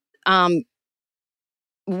you,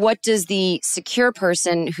 what does the secure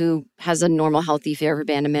person who has a normal, healthy fear of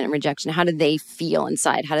abandonment and rejection, how do they feel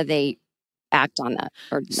inside? How do they act on that?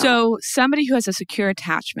 Or so somebody who has a secure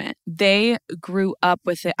attachment, they grew up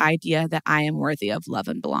with the idea that I am worthy of love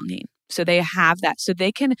and belonging. So they have that. So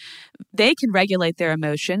they can regulate their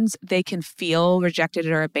emotions. They can feel rejected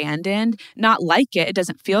or abandoned, not like it. It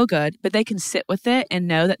doesn't feel good, but they can sit with it and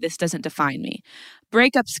know that this doesn't define me.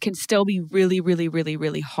 breakups can still be really, really, really,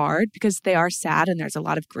 really hard because they are sad and there's a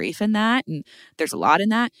lot of grief in that and there's a lot in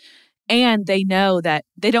that. And they know that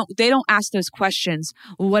they don't ask those questions.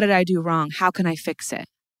 Well, what did I do wrong? How can I fix it?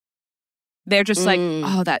 They're just like,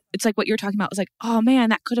 oh, that it's like what you're talking about. It's like, oh man,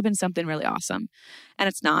 that could have been something really awesome. And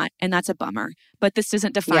it's not. And that's a bummer. But this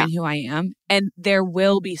doesn't define who I am. And there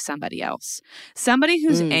will be somebody else. Somebody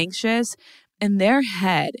who's anxious in their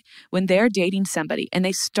head when they're dating somebody and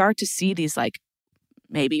they start to see these like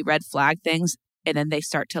maybe red flag things. And then they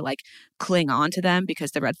start to like cling on to them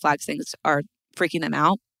because the red flag things are freaking them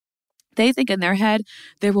out. They think in their head,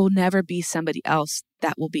 there will never be somebody else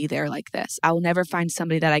that will be there like this. I will never find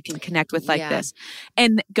somebody that I can connect with like this.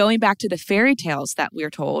 And going back to the fairy tales that we're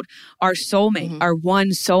told, our soulmate, our one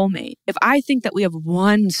soulmate. If I think that we have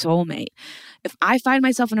one soulmate, if I find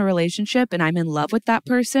myself in a relationship and I'm in love with that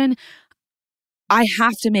person, I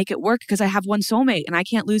have to make it work because I have one soulmate and I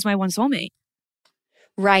can't lose my one soulmate.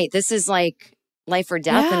 Right. This is like life or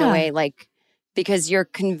death in a way, like because you're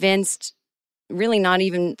convinced really not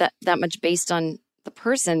even that much based on the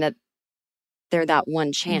person that they're that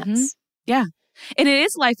one chance. Yeah. And it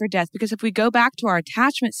is life or death because if we go back to our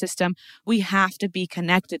attachment system, we have to be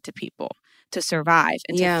connected to people to survive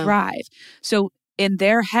and to thrive. So in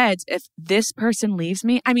their heads, if this person leaves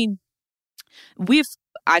me, I mean,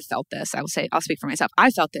 I felt this. I'll speak for myself.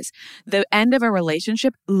 I felt this. The end of a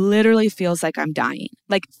relationship literally feels like I'm dying.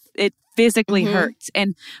 Like it physically hurts.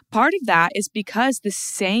 And part of that is because the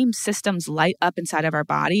same systems light up inside of our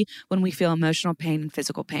body when we feel emotional pain and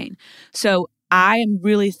physical pain. So I am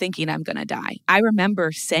really thinking I'm going to die. I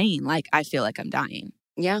remember saying like, I feel like I'm dying.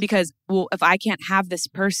 Yeah. Because, well, if I can't have this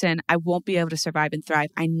person, I won't be able to survive and thrive.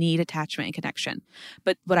 I need attachment and connection.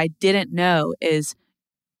 But what I didn't know is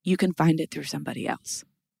you can find it through somebody else.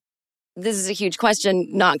 This is a huge question,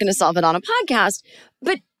 not going to solve it on a podcast,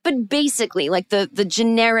 but basically like the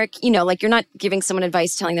generic, like you're not giving someone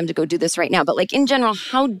advice telling them to go do this right now, but like in general,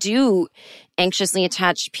 how do anxiously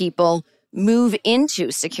attached people move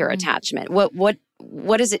into secure attachment?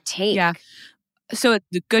 What does it take? Yeah. So it's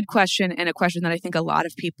a good question and a question that I think a lot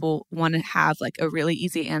of people want to have like a really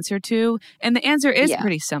easy answer to. And the answer is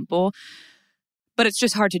pretty simple. But it's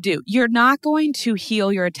just hard to do. You're not going to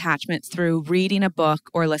heal your attachment through reading a book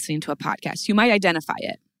or listening to a podcast. You might identify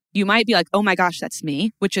it. You might be like, oh my gosh, that's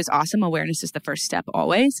me, which is awesome. Awareness is the first step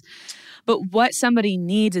always. But what somebody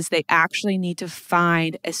needs is they actually need to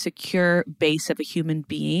find a secure base of a human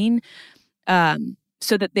being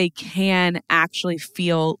so that they can actually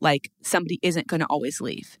feel like somebody isn't going to always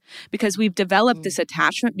leave. Because we've developed this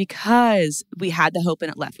attachment because we had the hope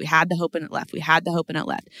and it left. We had the hope and it left. We had the hope and it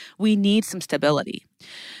left. We need some stability.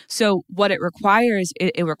 So what it requires,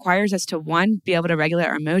 it requires us to, one, be able to regulate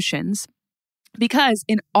our emotions. Because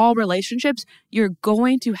in all relationships, you're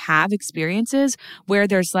going to have experiences where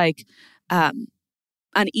there's like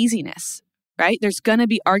uneasiness. Right? There's going to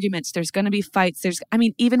be arguments. There's going to be fights.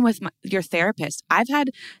 Even with your therapist, I've had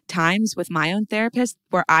times with my own therapist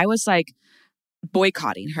where I was like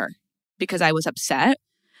boycotting her because I was upset.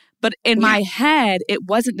 But in my head, it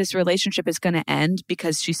wasn't this relationship is going to end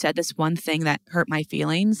because she said this one thing that hurt my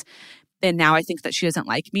feelings. And now I think that she doesn't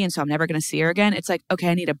like me. And so I'm never going to see her again. It's like, okay,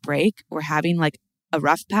 I need a break. We're having like a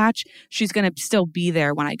rough patch. She's going to still be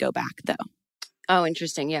there when I go back though. Oh,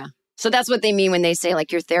 interesting. Yeah. So that's what they mean when they say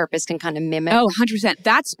like your therapist can kind of mimic. Oh, 100%.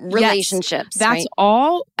 That's relationships. That's right?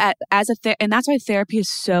 all and that's why therapy is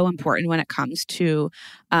so important when it comes to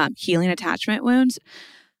healing attachment wounds.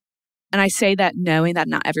 And I say that knowing that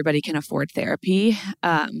not everybody can afford therapy.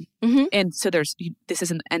 And so this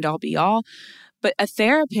isn't the end all be all, but a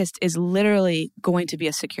therapist is literally going to be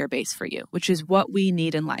a secure base for you, which is what we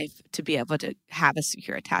need in life to be able to have a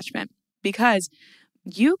secure attachment. Because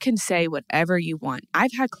you can say whatever you want.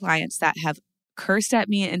 I've had clients that have cursed at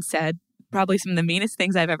me and said probably some of the meanest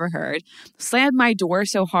things I've ever heard, slammed my door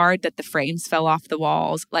so hard that the frames fell off the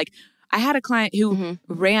walls. Like I had a client who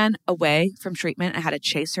ran away from treatment and had to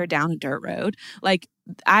chase her down a dirt road. Like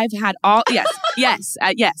I've had all, yes.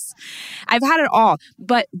 I've had it all.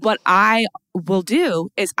 But what I will do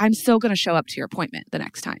is I'm still going to show up to your appointment the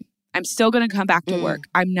next time. I'm still going to come back to work.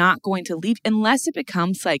 I'm not going to leave unless it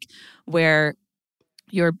becomes like where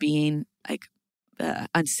you're being like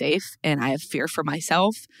unsafe and I have fear for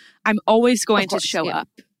myself. I'm always going to show up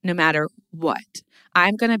no matter what.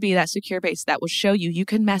 I'm going to be that secure base that will show you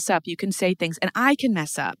can mess up, you can say things, and I can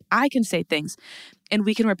mess up. I can say things, and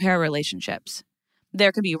we can repair relationships.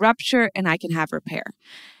 There can be rupture, and I can have repair.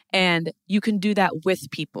 And you can do that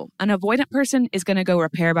with people. An avoidant person is going to go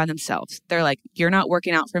repair by themselves. They're like, you're not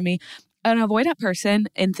working out for me. An avoidant person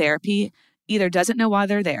in therapy either doesn't know why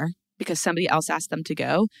they're there, because somebody else asked them to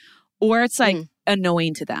go, or it's like,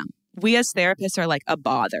 annoying to them. We as therapists are like a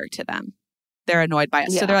bother to them. They're annoyed by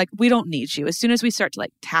us. Yeah. So they're like, we don't need you. As soon as we start to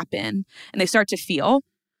like tap in and they start to feel,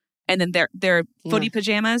 and then their footy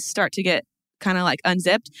pajamas start to get kind of like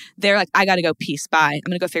unzipped, they're like, I got to go peace. Bye. I'm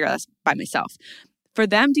going to go figure out this by myself. For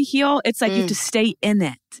them to heal, it's like you have to stay in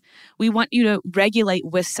it. We want you to regulate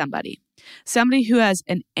with somebody. Somebody who has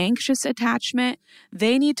an anxious attachment,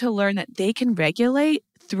 they need to learn that they can regulate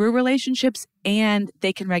through relationships and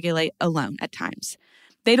they can regulate alone at times.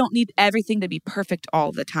 They don't need everything to be perfect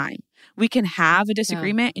all the time. We can have a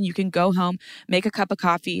disagreement and you can go home, make a cup of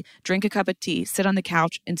coffee, drink a cup of tea, sit on the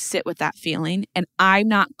couch and sit with that feeling. And I'm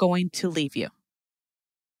not going to leave you.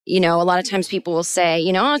 You know, a lot of times people will say,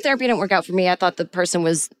 you know, therapy didn't work out for me. I thought the person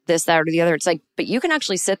was this, that, or the other. It's like, but you can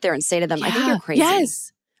actually sit there and say to them, I think you're crazy.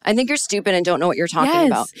 Yes. I think you're stupid and don't know what you're talking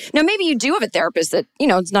about. Now, maybe you do have a therapist that, you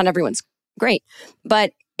know, it's not everyone's great.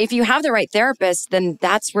 But if you have the right therapist, then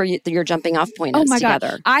that's where your jumping off point is together.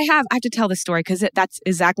 God. I have to tell this story because that's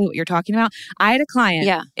exactly what you're talking about. I had a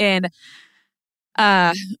client and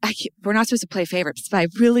we're not supposed to play favorites, but I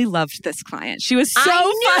really loved this client. She was so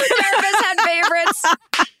fun. Therapists had favorites.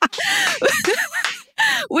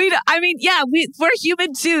 We're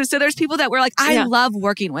human too. So there's people that were like, I love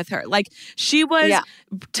working with her. Like she was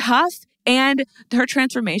tough and her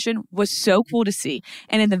transformation was so cool to see.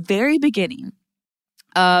 And in the very beginning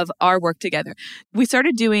of our work together, we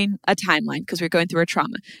started doing a timeline because we were going through her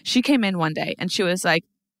trauma. She came in one day and she was like,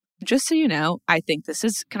 just so you know, I think this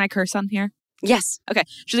is, can I curse on here? Yes. Okay.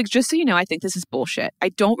 She's like, just so you know, I think this is bullshit. I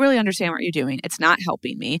don't really understand what you're doing. It's not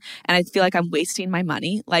helping me. And I feel like I'm wasting my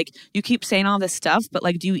money. Like you keep saying all this stuff, but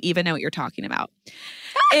like, do you even know what you're talking about?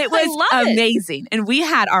 It was amazing. And we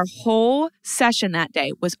had our whole session that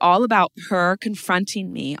day was all about her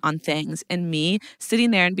confronting me on things and me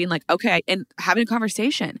sitting there and being like, okay, and having a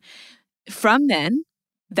conversation. From then,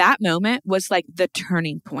 that moment was like the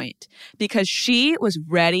turning point because she was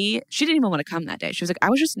ready. She didn't even want to come that day. She was like, I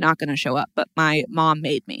was just not going to show up, but my mom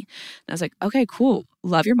made me. And I was like, okay, cool.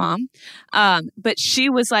 Love your mom. But she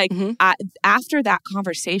was like, after that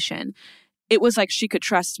conversation, it was like she could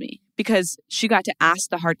trust me because she got to ask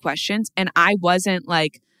the hard questions and I wasn't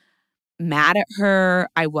like mad at her.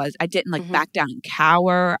 I didn't like back down and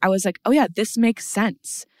cower. I was like, oh yeah, this makes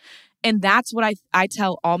sense. And that's what I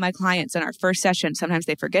tell all my clients in our first session. Sometimes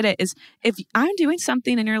they forget it is if I'm doing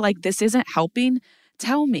something and you're like, this isn't helping,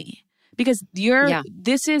 tell me. Because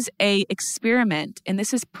this is a experiment and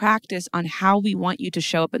this is practice on how we want you to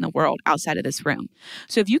show up in the world outside of this room.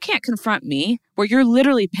 So if you can't confront me where you're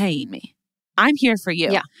literally paying me, I'm here for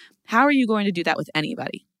you. Yeah. How are you going to do that with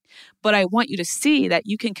anybody? But I want you to see that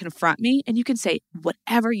you can confront me and you can say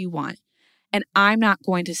whatever you want. And I'm not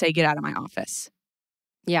going to say, get out of my office.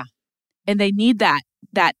 Yeah. And they need that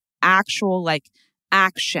actual like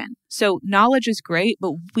action. So knowledge is great,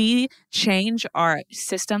 but we change our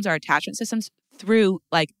systems, our attachment systems through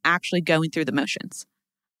like actually going through the motions.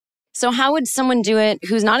 So how would someone do it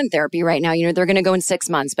who's not in therapy right now? You know, they're going to go in 6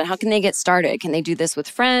 months, but how can they get started? Can they do this with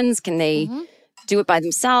friends? Can they do it by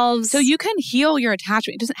themselves? So you can heal your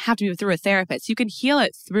attachment. It doesn't have to be through a therapist. You can heal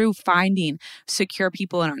it through finding secure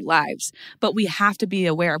people in our lives. But we have to be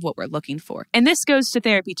aware of what we're looking for. And this goes to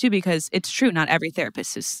therapy too, because it's true. Not every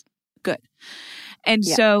therapist is good. And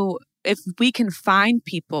so if we can find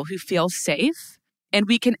people who feel safe and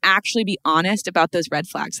we can actually be honest about those red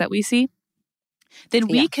flags that we see, then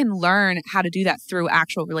we can learn how to do that through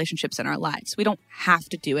actual relationships in our lives. We don't have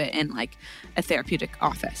to do it in like a therapeutic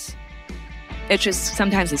office. It's just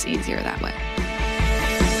sometimes it's easier that way.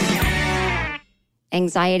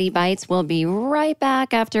 Anxiety Bites will be right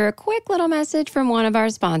back after a quick little message from one of our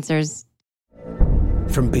sponsors.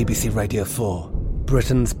 From BBC Radio 4,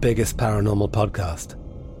 Britain's biggest paranormal podcast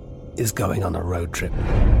is going on a road trip.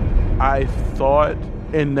 I thought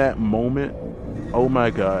in that moment, oh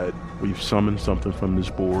my God, we've summoned something from this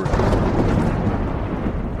board.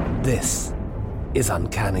 This is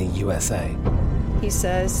Uncanny USA. He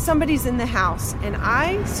says, somebody's in the house, and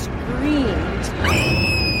I screamed.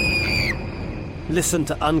 Listen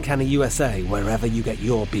to Uncanny USA wherever you get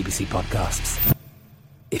your BBC podcasts,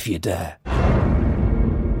 if you dare.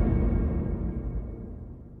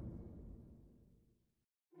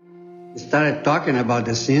 We started talking about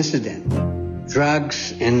this incident.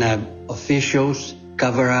 Drugs and officials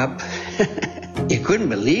cover up. You couldn't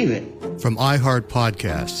believe it. From iHeart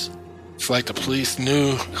Podcasts. It's like the police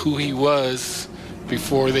knew who he was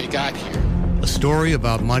before they got here. A story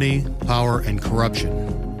about money, power, and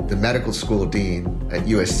corruption. The medical school dean at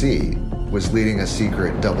USC was leading a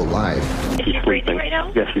secret double life. She's breathing right now?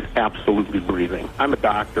 Yes, she's absolutely breathing. I'm a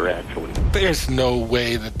doctor, actually. There's no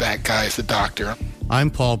way that guy's a doctor. I'm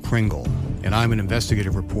Paul Pringle, and I'm an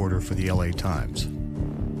investigative reporter for the LA Times.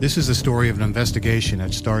 This is the story of an investigation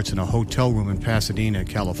that starts in a hotel room in Pasadena,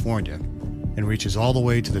 California, and reaches all the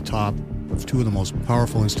way to the top of two of the most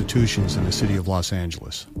powerful institutions in the city of Los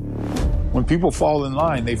Angeles. When people fall in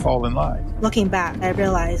line, they fall in line. Looking back, I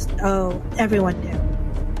realized, everyone knew.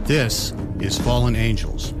 This is Fallen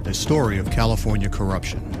Angels, a story of California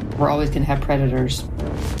corruption. We're always going to have predators.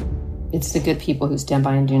 It's the good people who stand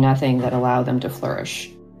by and do nothing that allow them to flourish.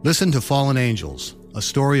 Listen to Fallen Angels, a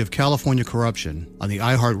story of California corruption on the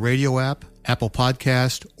iHeartRadio app, Apple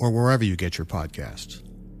Podcast, or wherever you get your podcasts.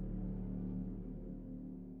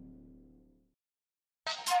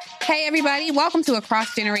 Hey, everybody. Welcome to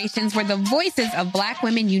Across Generations, where the voices of Black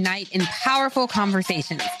women unite in powerful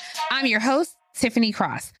conversations. I'm your host, Tiffany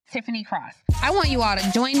Cross. I want you all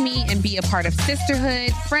to join me and be a part of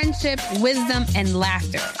sisterhood, friendship, wisdom, and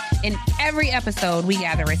laughter. In every episode, we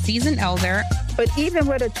gather a seasoned elder. But even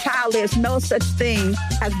with a child, there's no such thing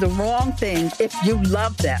as the wrong thing if you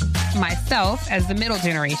love them. Myself as the middle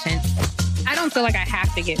generation. I don't feel like I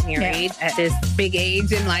have to get married at this big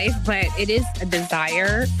age in life, but it is a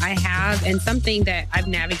desire I have and something that I've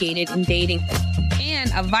navigated in dating.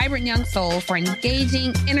 And a vibrant young soul for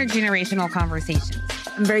engaging intergenerational conversations.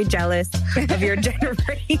 I'm very jealous of your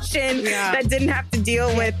generation that didn't have to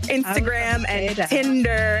deal with Instagram and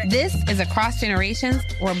Tinder. This is Across Generations,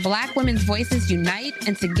 where Black women's voices unite,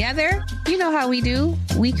 and together, you know how we do,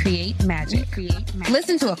 we create magic.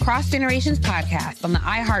 Listen to Across Generations podcast on the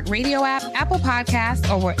iHeartRadio app, Apple Podcasts,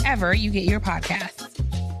 or wherever you get your podcasts.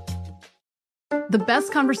 The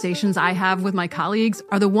best conversations I have with my colleagues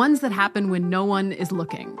are the ones that happen when no one is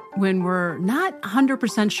looking, when we're not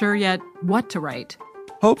 100% sure yet what to write.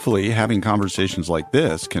 Hopefully, having conversations like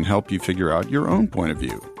this can help you figure out your own point of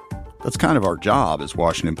view. That's kind of our job as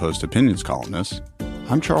Washington Post opinions columnists.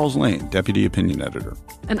 I'm Charles Lane, Deputy Opinion Editor.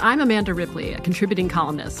 And I'm Amanda Ripley, a contributing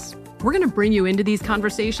columnist. We're going to bring you into these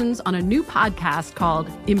conversations on a new podcast called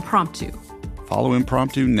Impromptu. Follow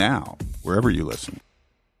Impromptu now, wherever you listen.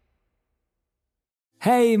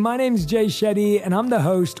 Hey, my name's Jay Shetty, and I'm the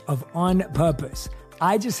host of On Purpose.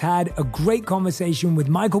 I just had a great conversation with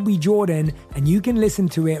Michael B. Jordan, and you can listen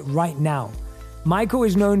to it right now. Michael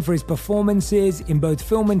is known for his performances in both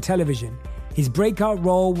film and television. His breakout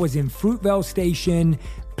role was in Fruitvale Station,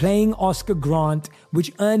 playing Oscar Grant,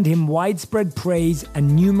 which earned him widespread praise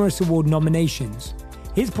and numerous award nominations.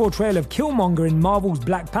 His portrayal of Killmonger in Marvel's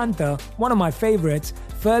Black Panther, one of my favorites,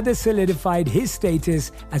 further solidified his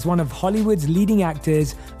status as one of Hollywood's leading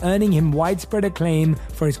actors, earning him widespread acclaim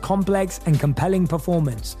for his complex and compelling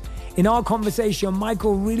performance. In our conversation,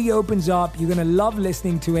 Michael really opens up. You're going to love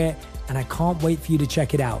listening to it, and I can't wait for you to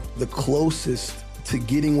check it out. The closest to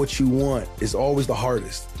getting what you want is always the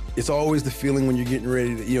hardest. It's always the feeling when you're getting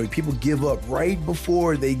ready to, people give up right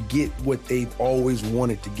before they get what they've always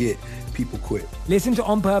wanted to get. People quit. Listen to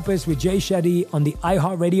On Purpose with Jay Shetty on the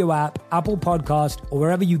iHeartRadio app, Apple Podcast, or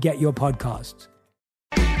wherever you get your podcasts.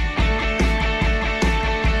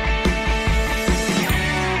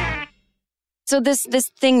 So this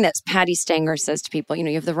thing that Patty Stanger says to people,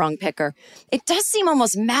 you have the wrong picker. It does seem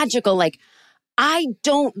almost magical, like, I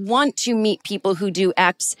don't want to meet people who do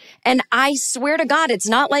X. And I swear to God, it's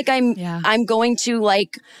not like I'm going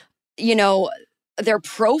to their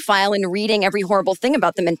profile and reading every horrible thing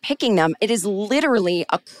about them and picking them. It is literally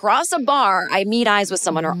across a bar, I meet eyes with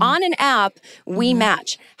someone, or on an app, we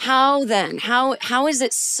match. How then? How is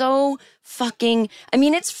it so fucking,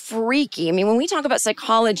 it's freaky. When we talk about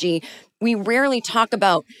psychology, we rarely talk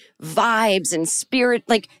about vibes and spirit.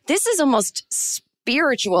 Like, this is almost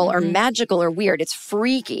spiritual or magical or weird. It's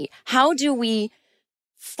freaky. How do we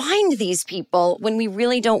find these people when we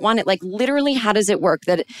really don't want it? Like, literally, how does it work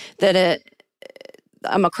that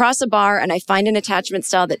I'm across a bar and I find an attachment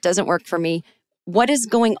style that doesn't work for me? What is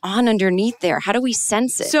going on underneath there? How do we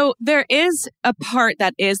sense it? So there is a part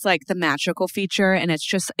that is like the magical feature, and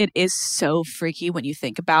it is so freaky when you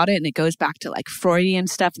think about it. And it goes back to like Freudian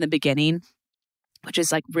stuff in the beginning, which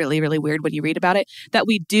is like really, really weird when you read about it, that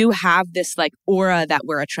we do have this like aura that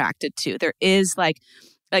we're attracted to. There is like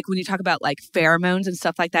when you talk about like pheromones and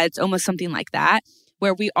stuff like that, it's almost something like that,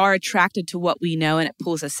 where we are attracted to what we know and it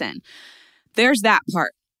pulls us in. There's that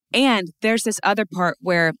part. And there's this other part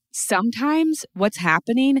where sometimes what's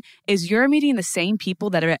happening is you're meeting the same people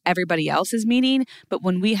that everybody else is meeting, but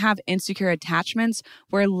when we have insecure attachments,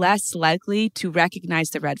 we're less likely to recognize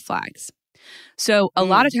the red flags. So a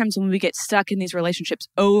lot of times when we get stuck in these relationships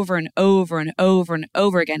over and over and over and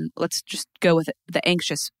over again, let's just go with the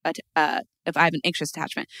anxious, if I have an anxious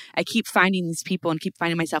attachment, I keep finding these people and keep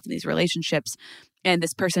finding myself in these relationships, and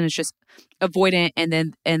this person is just avoidant,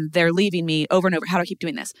 and they're leaving me over and over. How do I keep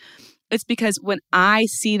doing this? It's because when I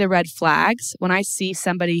see the red flags, when I see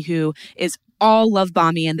somebody who is all love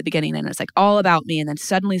bombing in the beginning and it's like all about me, and then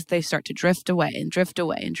suddenly they start to drift away and drift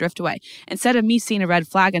away and drift away. Instead of me seeing a red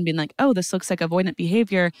flag and being like, oh, this looks like avoidant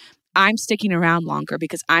behavior, I'm sticking around longer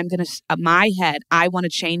because I'm going to, my head, I want to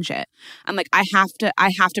change it. I'm like, I have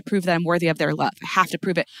to prove that I'm worthy of their love. I have to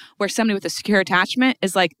prove it. Where somebody with a secure attachment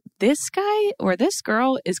is like, this guy or this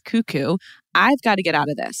girl is cuckoo. I've got to get out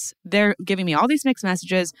of this. They're giving me all these mixed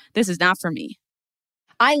messages. This is not for me.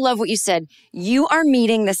 I love what you said. You are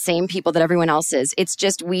meeting the same people that everyone else is. It's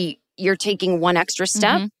just you're taking one extra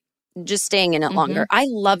step, just staying in it longer. I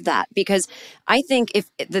love that because I think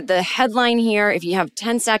if the headline here, if you have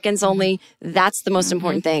 10 seconds only, that's the most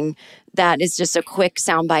important thing. That is just a quick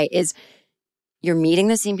soundbite is you're meeting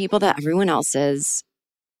the same people that everyone else is.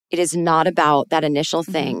 It is not about that initial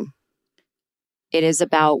thing. It is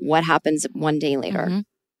about what happens one day later.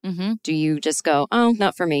 Do you just go, oh,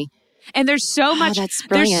 not for me? And there's so much,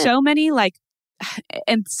 there's so many like,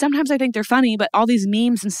 and sometimes I think they're funny, but all these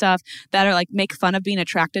memes and stuff that are like make fun of being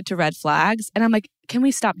attracted to red flags. And I'm like, can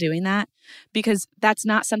we stop doing that? Because that's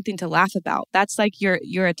not something to laugh about. That's like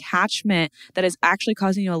your attachment that is actually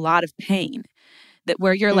causing you a lot of pain. That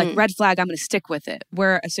where you're like, red flag, I'm going to stick with it.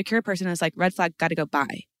 Where a secure person is like, red flag, got to go by.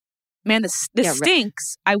 Man, this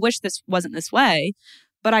stinks. I wish this wasn't this way,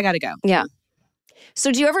 but I got to go. Yeah.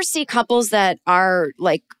 So do you ever see couples that are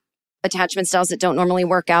like attachment styles that don't normally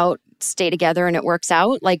work out, stay together and it works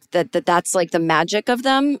out? Like that's like the magic of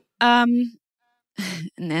them?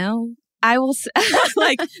 No. I will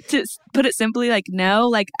like to put it simply, like, no,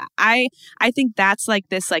 like I think that's like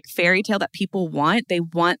this like fairy tale that people want. They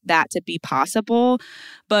want that to be possible,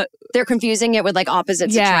 but they're confusing it with like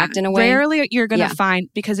opposites attract in a way. Rarely you're going to find,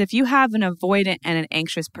 because if you have an avoidant and an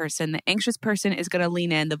anxious person, the anxious person is going to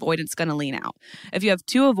lean in, the avoidant's going to lean out. If you have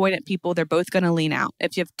two avoidant people, they're both going to lean out.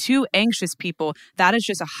 If you have two anxious people, that is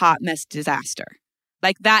just a hot mess disaster.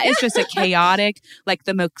 Like that is just a chaotic, like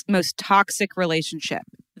the most toxic relationship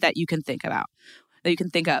that you can think about, that you can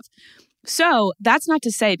think of. So that's not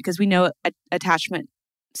to say, because we know attachment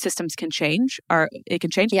systems can change, or it can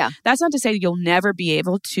change. Yeah. That's not to say you'll never be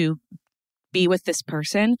able to be with this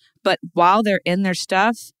person, but while they're in their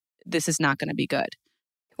stuff, this is not going to be good.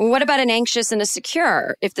 Well, what about an anxious and a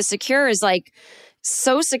secure? If the secure is like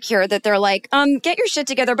so secure that they're like, get your shit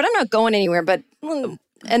together, but I'm not going anywhere, but...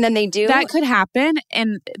 And then they do? That could happen.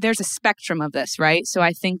 And there's a spectrum of this, right? So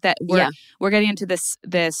I think that we're getting into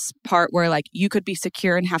this part where like you could be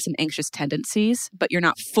secure and have some anxious tendencies, but you're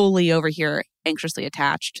not fully over here anxiously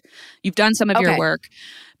attached. You've done some of your work,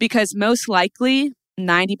 because most likely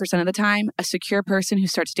 90% of the time, a secure person who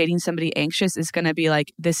starts dating somebody anxious is going to be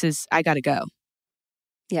like, I got to go.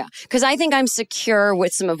 Yeah. Because I think I'm secure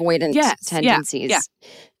with some avoidant tendencies.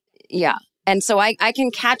 Yeah. And so I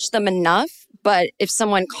can catch them enough. But if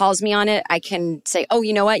someone calls me on it, I can say, oh,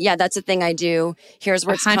 you know what? Yeah, that's a thing I do. Here's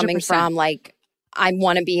where it's 100%. Coming from. Like, I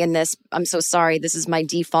want to be in this. I'm so sorry. This is my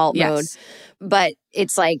default mode. But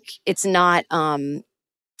it's like, it's not, I'm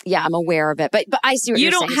aware of it. But I see what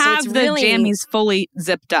you're saying. You don't have the jammies fully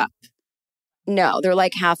zipped up. No, they're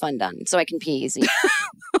like half undone, so I can pee easy.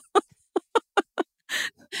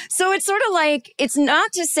 So it's sort of like, it's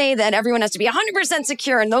not to say that everyone has to be 100%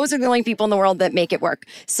 secure and those are the only people in the world that make it work.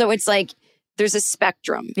 So it's like, there's a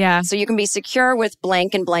spectrum. Yeah. So you can be secure with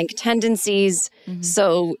blank and blank tendencies.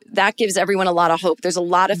 So that gives everyone a lot of hope. There's a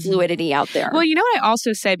lot of fluidity out there. Well, you know what I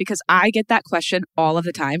also say, because I get that question all of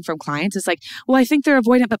the time from clients. It's like, well, I think they're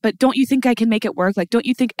avoidant, but don't you think I can make it work? Like, don't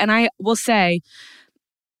you think? And I will say,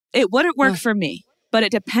 it wouldn't work for me, but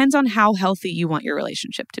it depends on how healthy you want your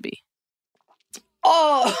relationship to be.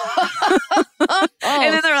 Oh.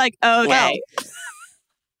 And then they're like, okay. Well.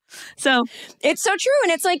 So it's so true.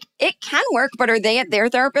 And it's like, it can work, but are they their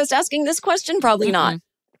therapist asking this question? Probably not.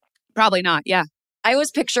 Probably not. Yeah. I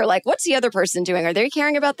always picture like, what's the other person doing? Are they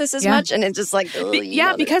caring about this as much? And it's just like,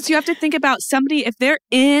 because you have to think about somebody, if they're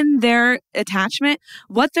in their attachment,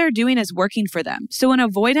 what they're doing is working for them. So an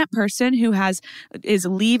avoidant person who is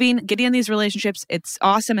leaving, getting in these relationships, it's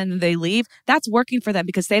awesome, and then they leave, that's working for them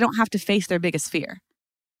because they don't have to face their biggest fear.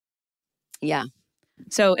 Yeah.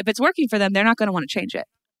 So if it's working for them, they're not going to want to change it.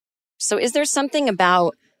 So is there something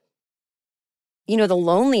about, the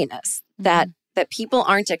loneliness that people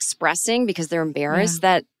aren't expressing because they're embarrassed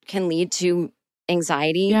that can lead to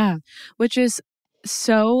anxiety? Yeah, which is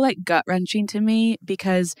so like gut-wrenching to me,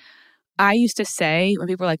 because I used to say, when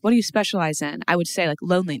people were like, what do you specialize in? I would say like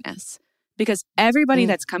loneliness, because everybody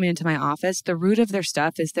that's coming into my office, the root of their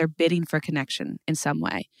stuff is they're bidding for connection in some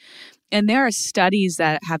way. And there are studies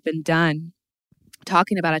that have been done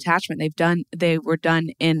talking about attachment. They were done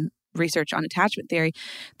in research on attachment theory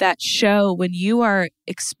that show when you are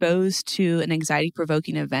exposed to an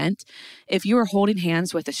anxiety-provoking event, if you are holding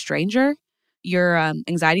hands with a stranger, your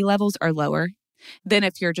anxiety levels are lower than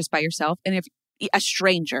if you're just by yourself. And if a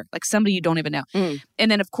stranger, like somebody you don't even know. And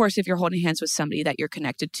then, of course, if you're holding hands with somebody that you're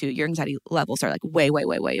connected to, your anxiety levels are like way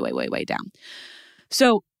down.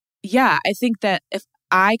 So, yeah, I think that if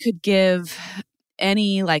I could give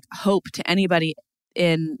any like hope to anybody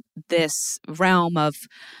in this realm of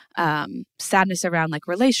sadness around like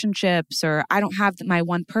relationships, or I don't have my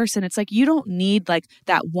one person, it's like you don't need like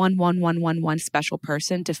that one special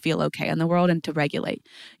person to feel okay in the world and to regulate.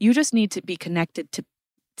 You just need to be connected to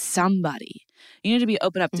somebody. You need to be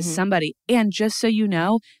open up to somebody. And just so you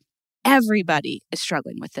know, everybody is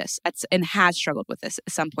struggling with this and has struggled with this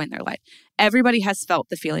at some point in their life. Everybody has felt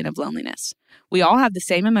the feeling of loneliness. We all have the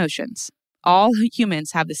same emotions. All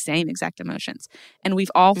humans have the same exact emotions. And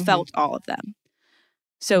we've all felt all of them.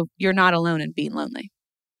 So you're not alone in being lonely.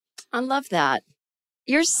 I love that.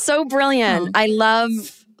 You're so brilliant. I love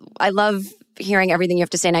hearing everything you have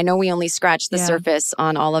to say. And I know we only scratched the surface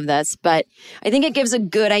on all of this, but I think it gives a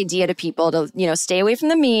good idea to people to, you know, stay away from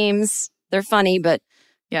the memes. They're funny, but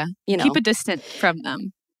yeah, you know, keep a distance from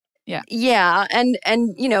them. Yeah. Yeah. And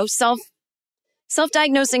you know,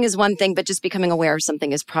 self-diagnosing is one thing, but just becoming aware of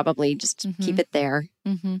something is probably just keep it there.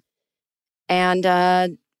 And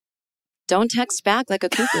don't text back like a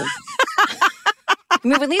cuckoo. I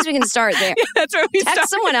mean, at least we can start there. Yeah, that's where we text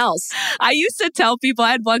someone else. I used to tell people, I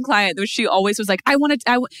had one client that she always was like,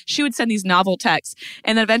 she would send these novel texts.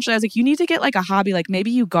 And then eventually I was like, you need to get like a hobby, like maybe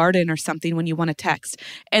you garden or something when you want to text.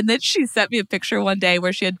 And then she sent me a picture one day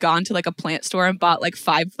where she had gone to like a plant store and bought like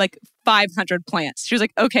 500 plants. She was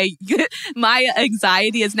like, okay, my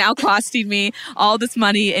anxiety is now costing me all this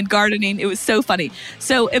money in gardening. It was so funny.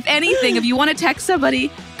 So if anything, if you want to text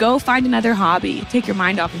somebody, go find another hobby. Take your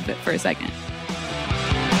mind off of it for a second.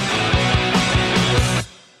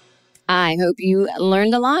 I hope you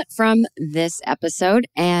learned a lot from this episode,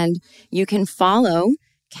 and you can follow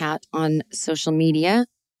Kat on social media.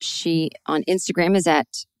 She on Instagram is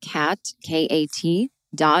at Kat,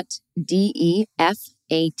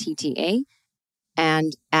 KAT.DEFATTA,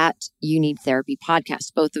 and at You Need Therapy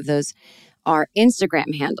Podcast. Both of those are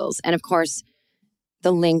Instagram handles. And of course,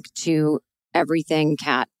 the link to everything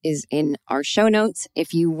Kat is in our show notes.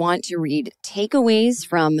 If you want to read takeaways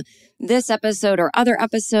from this episode or other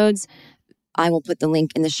episodes, I will put the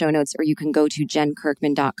link in the show notes, or you can go to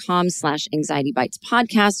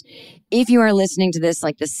jenkirkman.com/anxietybitespodcast. If you are listening to this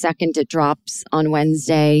like the second it drops on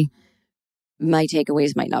Wednesday, my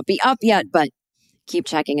takeaways might not be up yet, but keep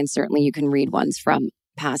checking, and certainly you can read ones from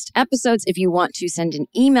past episodes. If you want to send an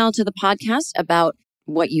email to the podcast about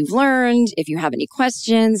what you've learned, if you have any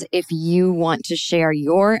questions, if you want to share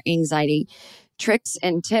your anxiety tricks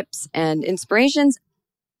and tips and inspirations,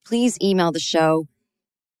 please email the show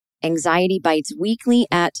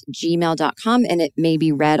anxietybitesweekly@gmail.com, and it may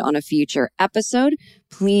be read on a future episode.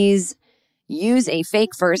 Please use a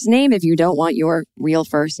fake first name if you don't want your real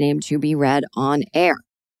first name to be read on air.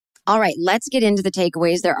 All right, let's get into the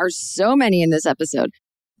takeaways. There are so many in this episode.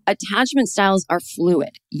 Attachment styles are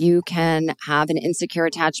fluid. You can have an insecure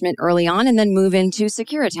attachment early on and then move into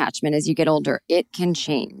secure attachment as you get older. It can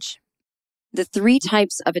change. The 3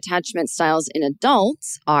 types of attachment styles in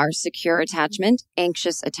adults are secure attachment,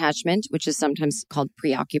 anxious attachment, which is sometimes called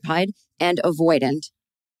preoccupied, and avoidant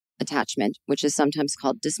attachment, which is sometimes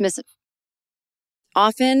called dismissive.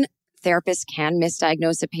 Often, therapists can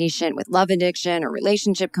misdiagnose a patient with love addiction or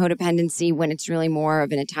relationship codependency when it's really more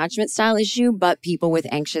of an attachment style issue, but people with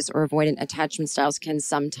anxious or avoidant attachment styles can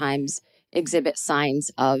sometimes exhibit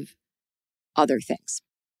signs of other things.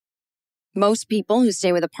 Most people who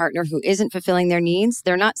stay with a partner who isn't fulfilling their needs,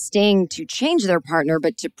 they're not staying to change their partner,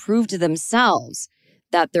 but to prove to themselves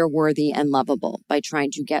that they're worthy and lovable by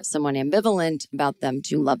trying to get someone ambivalent about them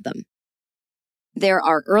to love them. There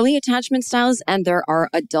are early attachment styles and there are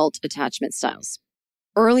adult attachment styles.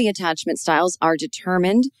 Early attachment styles are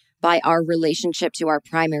determined by our relationship to our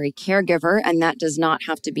primary caregiver, and that does not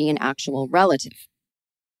have to be an actual relative.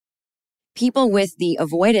 People with the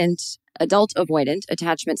adult avoidant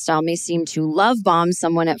attachment style may seem to love bomb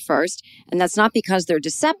someone at first, and that's not because they're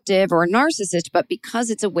deceptive or a narcissist, but because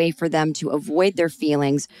it's a way for them to avoid their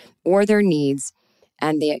feelings or their needs,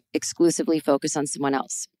 and they exclusively focus on someone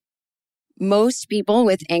else. Most people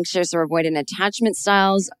with anxious or avoidant attachment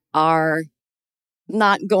styles are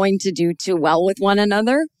not going to do too well with one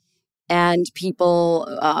another, and people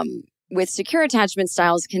with secure attachment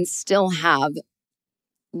styles can still have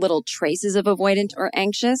little traces of avoidant or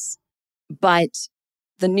anxious. But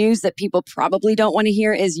the news that people probably don't want to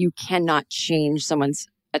hear is you cannot change someone's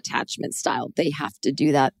attachment style. They have to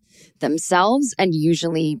do that themselves and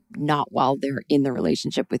usually not while they're in the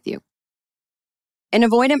relationship with you. An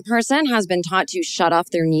avoidant person has been taught to shut off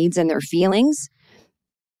their needs and their feelings.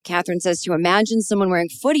 Catherine says to imagine someone wearing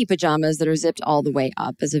footy pajamas that are zipped all the way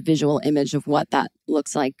up as a visual image of what that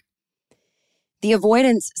looks like. The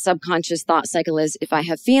avoidance subconscious thought cycle is, if I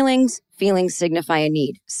have feelings, feelings signify a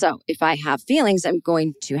need. So if I have feelings, I'm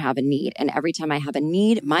going to have a need. And every time I have a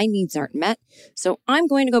need, my needs aren't met. So I'm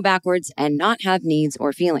going to go backwards and not have needs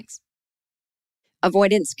or feelings.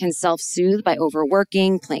 Avoidants can self-soothe by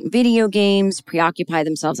overworking, playing video games, preoccupy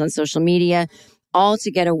themselves on social media, all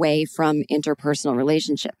to get away from interpersonal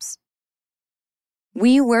relationships.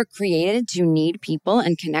 We were created to need people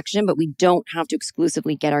and connection, but we don't have to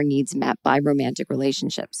exclusively get our needs met by romantic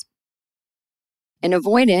relationships. An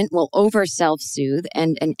avoidant will over self-soothe,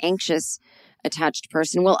 and an anxious attached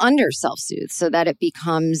person will under self-soothe, so that it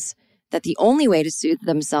becomes that the only way to soothe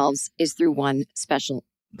themselves is through one special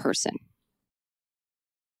person.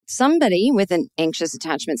 Somebody with an anxious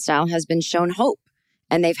attachment style has been shown hope,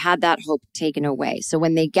 and they've had that hope taken away. So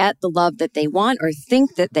when they get the love that they want or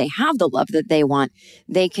think that they have the love that they want,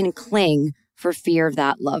 they can cling for fear of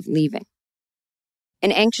that love leaving.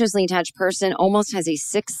 An anxiously attached person almost has a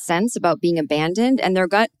sixth sense about being abandoned, and their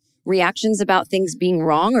gut reactions about things being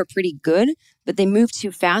wrong are pretty good, but they move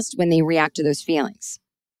too fast when they react to those feelings.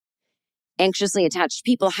 Anxiously attached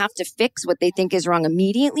people have to fix what they think is wrong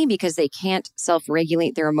immediately because they can't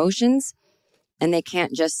self-regulate their emotions, and they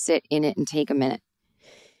can't just sit in it and take a minute.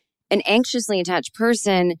 An anxiously attached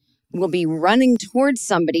person will be running towards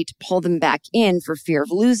somebody to pull them back in for fear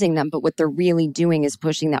of losing them, but what they're really doing is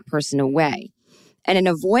pushing that person away. And an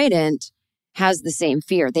avoidant has the same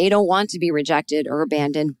fear. They don't want to be rejected or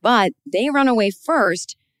abandoned, but they run away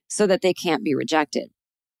first so that they can't be rejected.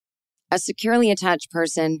 A securely attached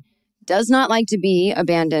person does not like to be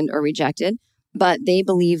abandoned or rejected, but they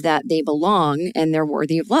believe that they belong and they're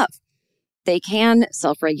worthy of love. They can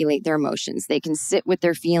self-regulate their emotions. They can sit with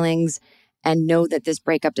their feelings and know that this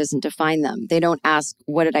breakup doesn't define them. They don't ask,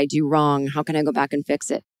 what did I do wrong? How can I go back and fix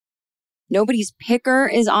it? Nobody's picker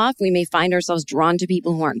is off. We may find ourselves drawn to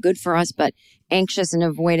people who aren't good for us, but anxious and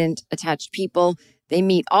avoidant attached people, they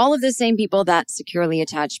meet all of the same people that securely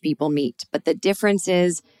attached people meet. But the difference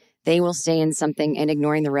is they will stay in something and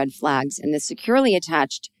ignoring the red flags. And the securely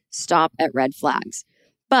attached stop at red flags.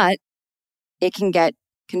 But it can get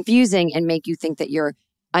confusing and make you think that your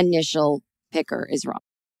initial picker is wrong.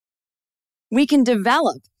 We can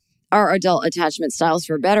develop our adult attachment styles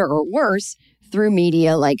for better or worse through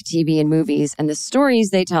media like TV and movies and the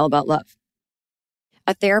stories they tell about love.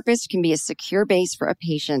 A therapist can be a secure base for a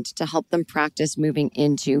patient to help them practice moving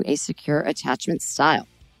into a secure attachment style.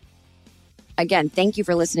 Again, thank you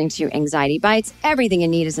for listening to Anxiety Bites. Everything you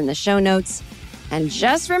need is in the show notes. And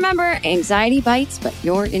just remember, anxiety bites, but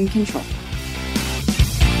you're in control.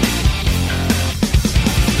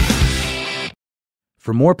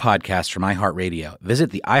 For more podcasts from iHeartRadio, visit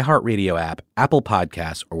the iHeartRadio app, Apple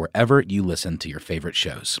Podcasts, or wherever you listen to your favorite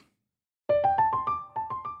shows.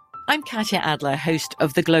 I'm Katya Adler, host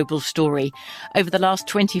of The Global Story. Over the last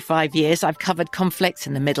 25 years, I've covered conflicts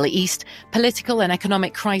in the Middle East, political and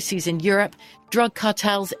economic crises in Europe, drug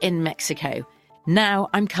cartels in Mexico. Now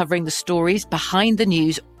I'm covering the stories behind the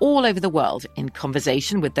news all over the world in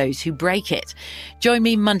conversation with those who break it. Join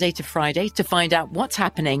me Monday to Friday to find out what's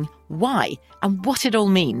happening, why, and what it all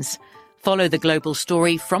means. Follow The Global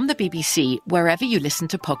Story from the BBC wherever you listen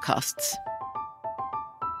to podcasts.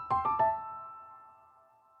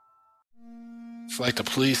 It's like the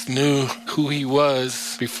police knew who he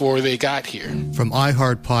was before they got here. From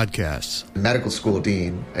iHeart Podcasts. The medical school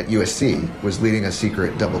dean at USC was leading a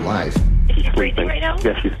secret double life. She's breathing right now?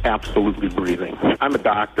 Yes, she's absolutely breathing. I'm a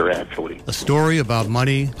doctor, actually. A story about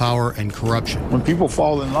money, power, and corruption. When people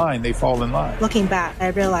fall in line, they fall in line. Looking back, I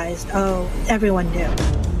realized, everyone knew.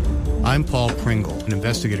 I'm Paul Pringle, an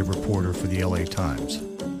investigative reporter for the LA Times.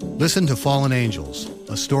 Listen to Fallen Angels,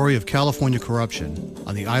 a story of California corruption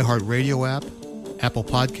on the iHeartRadio app, Apple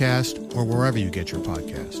Podcast, or wherever you get your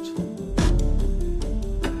podcasts.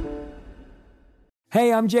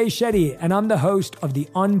 Hey, I'm Jay Shetty, and I'm the host of the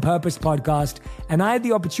On Purpose podcast, and I had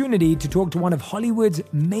the opportunity to talk to one of Hollywood's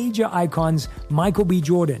major icons, Michael B.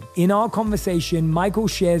 Jordan. In our conversation, Michael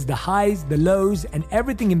shares the highs, the lows, and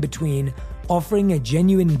everything in between, offering a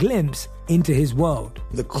genuine glimpse into his world.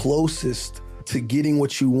 The closest to getting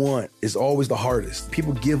what you want is always the hardest.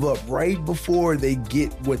 People give up right before they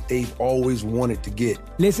get what they've always wanted to get.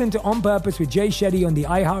 Listen to On Purpose with Jay Shetty on the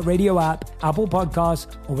iHeartRadio app, Apple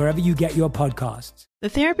Podcasts, or wherever you get your podcasts. The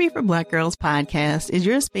Therapy for Black Girls podcast is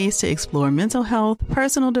your space to explore mental health,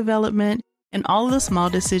 personal development, and all of the small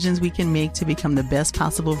decisions we can make to become the best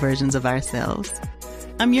possible versions of ourselves.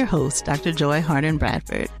 I'm your host, Dr. Joy Harden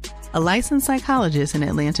Bradford, a licensed psychologist in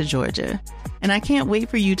Atlanta, Georgia, and I can't wait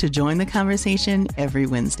for you to join the conversation every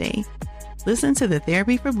Wednesday. Listen to the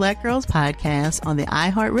Therapy for Black Girls podcast on the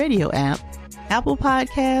iHeartRadio app, Apple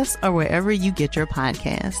Podcasts, or wherever you get your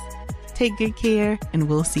podcasts. Take good care, and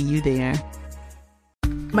we'll see you there.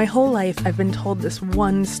 My whole life, I've been told this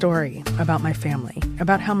one story about my family,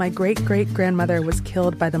 about how my great-great-grandmother was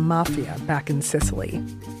killed by the mafia back in Sicily.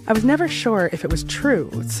 I was never sure if it was true,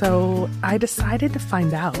 so I decided to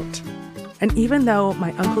find out. And even though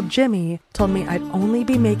my Uncle Jimmy told me I'd only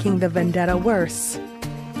be making the vendetta worse,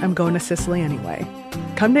 I'm going to Sicily anyway.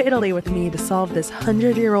 Come to Italy with me to solve this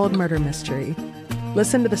 100-year-old murder mystery.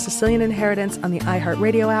 Listen to The Sicilian Inheritance on the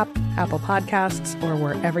iHeartRadio app, Apple Podcasts, or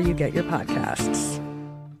wherever you get your podcasts.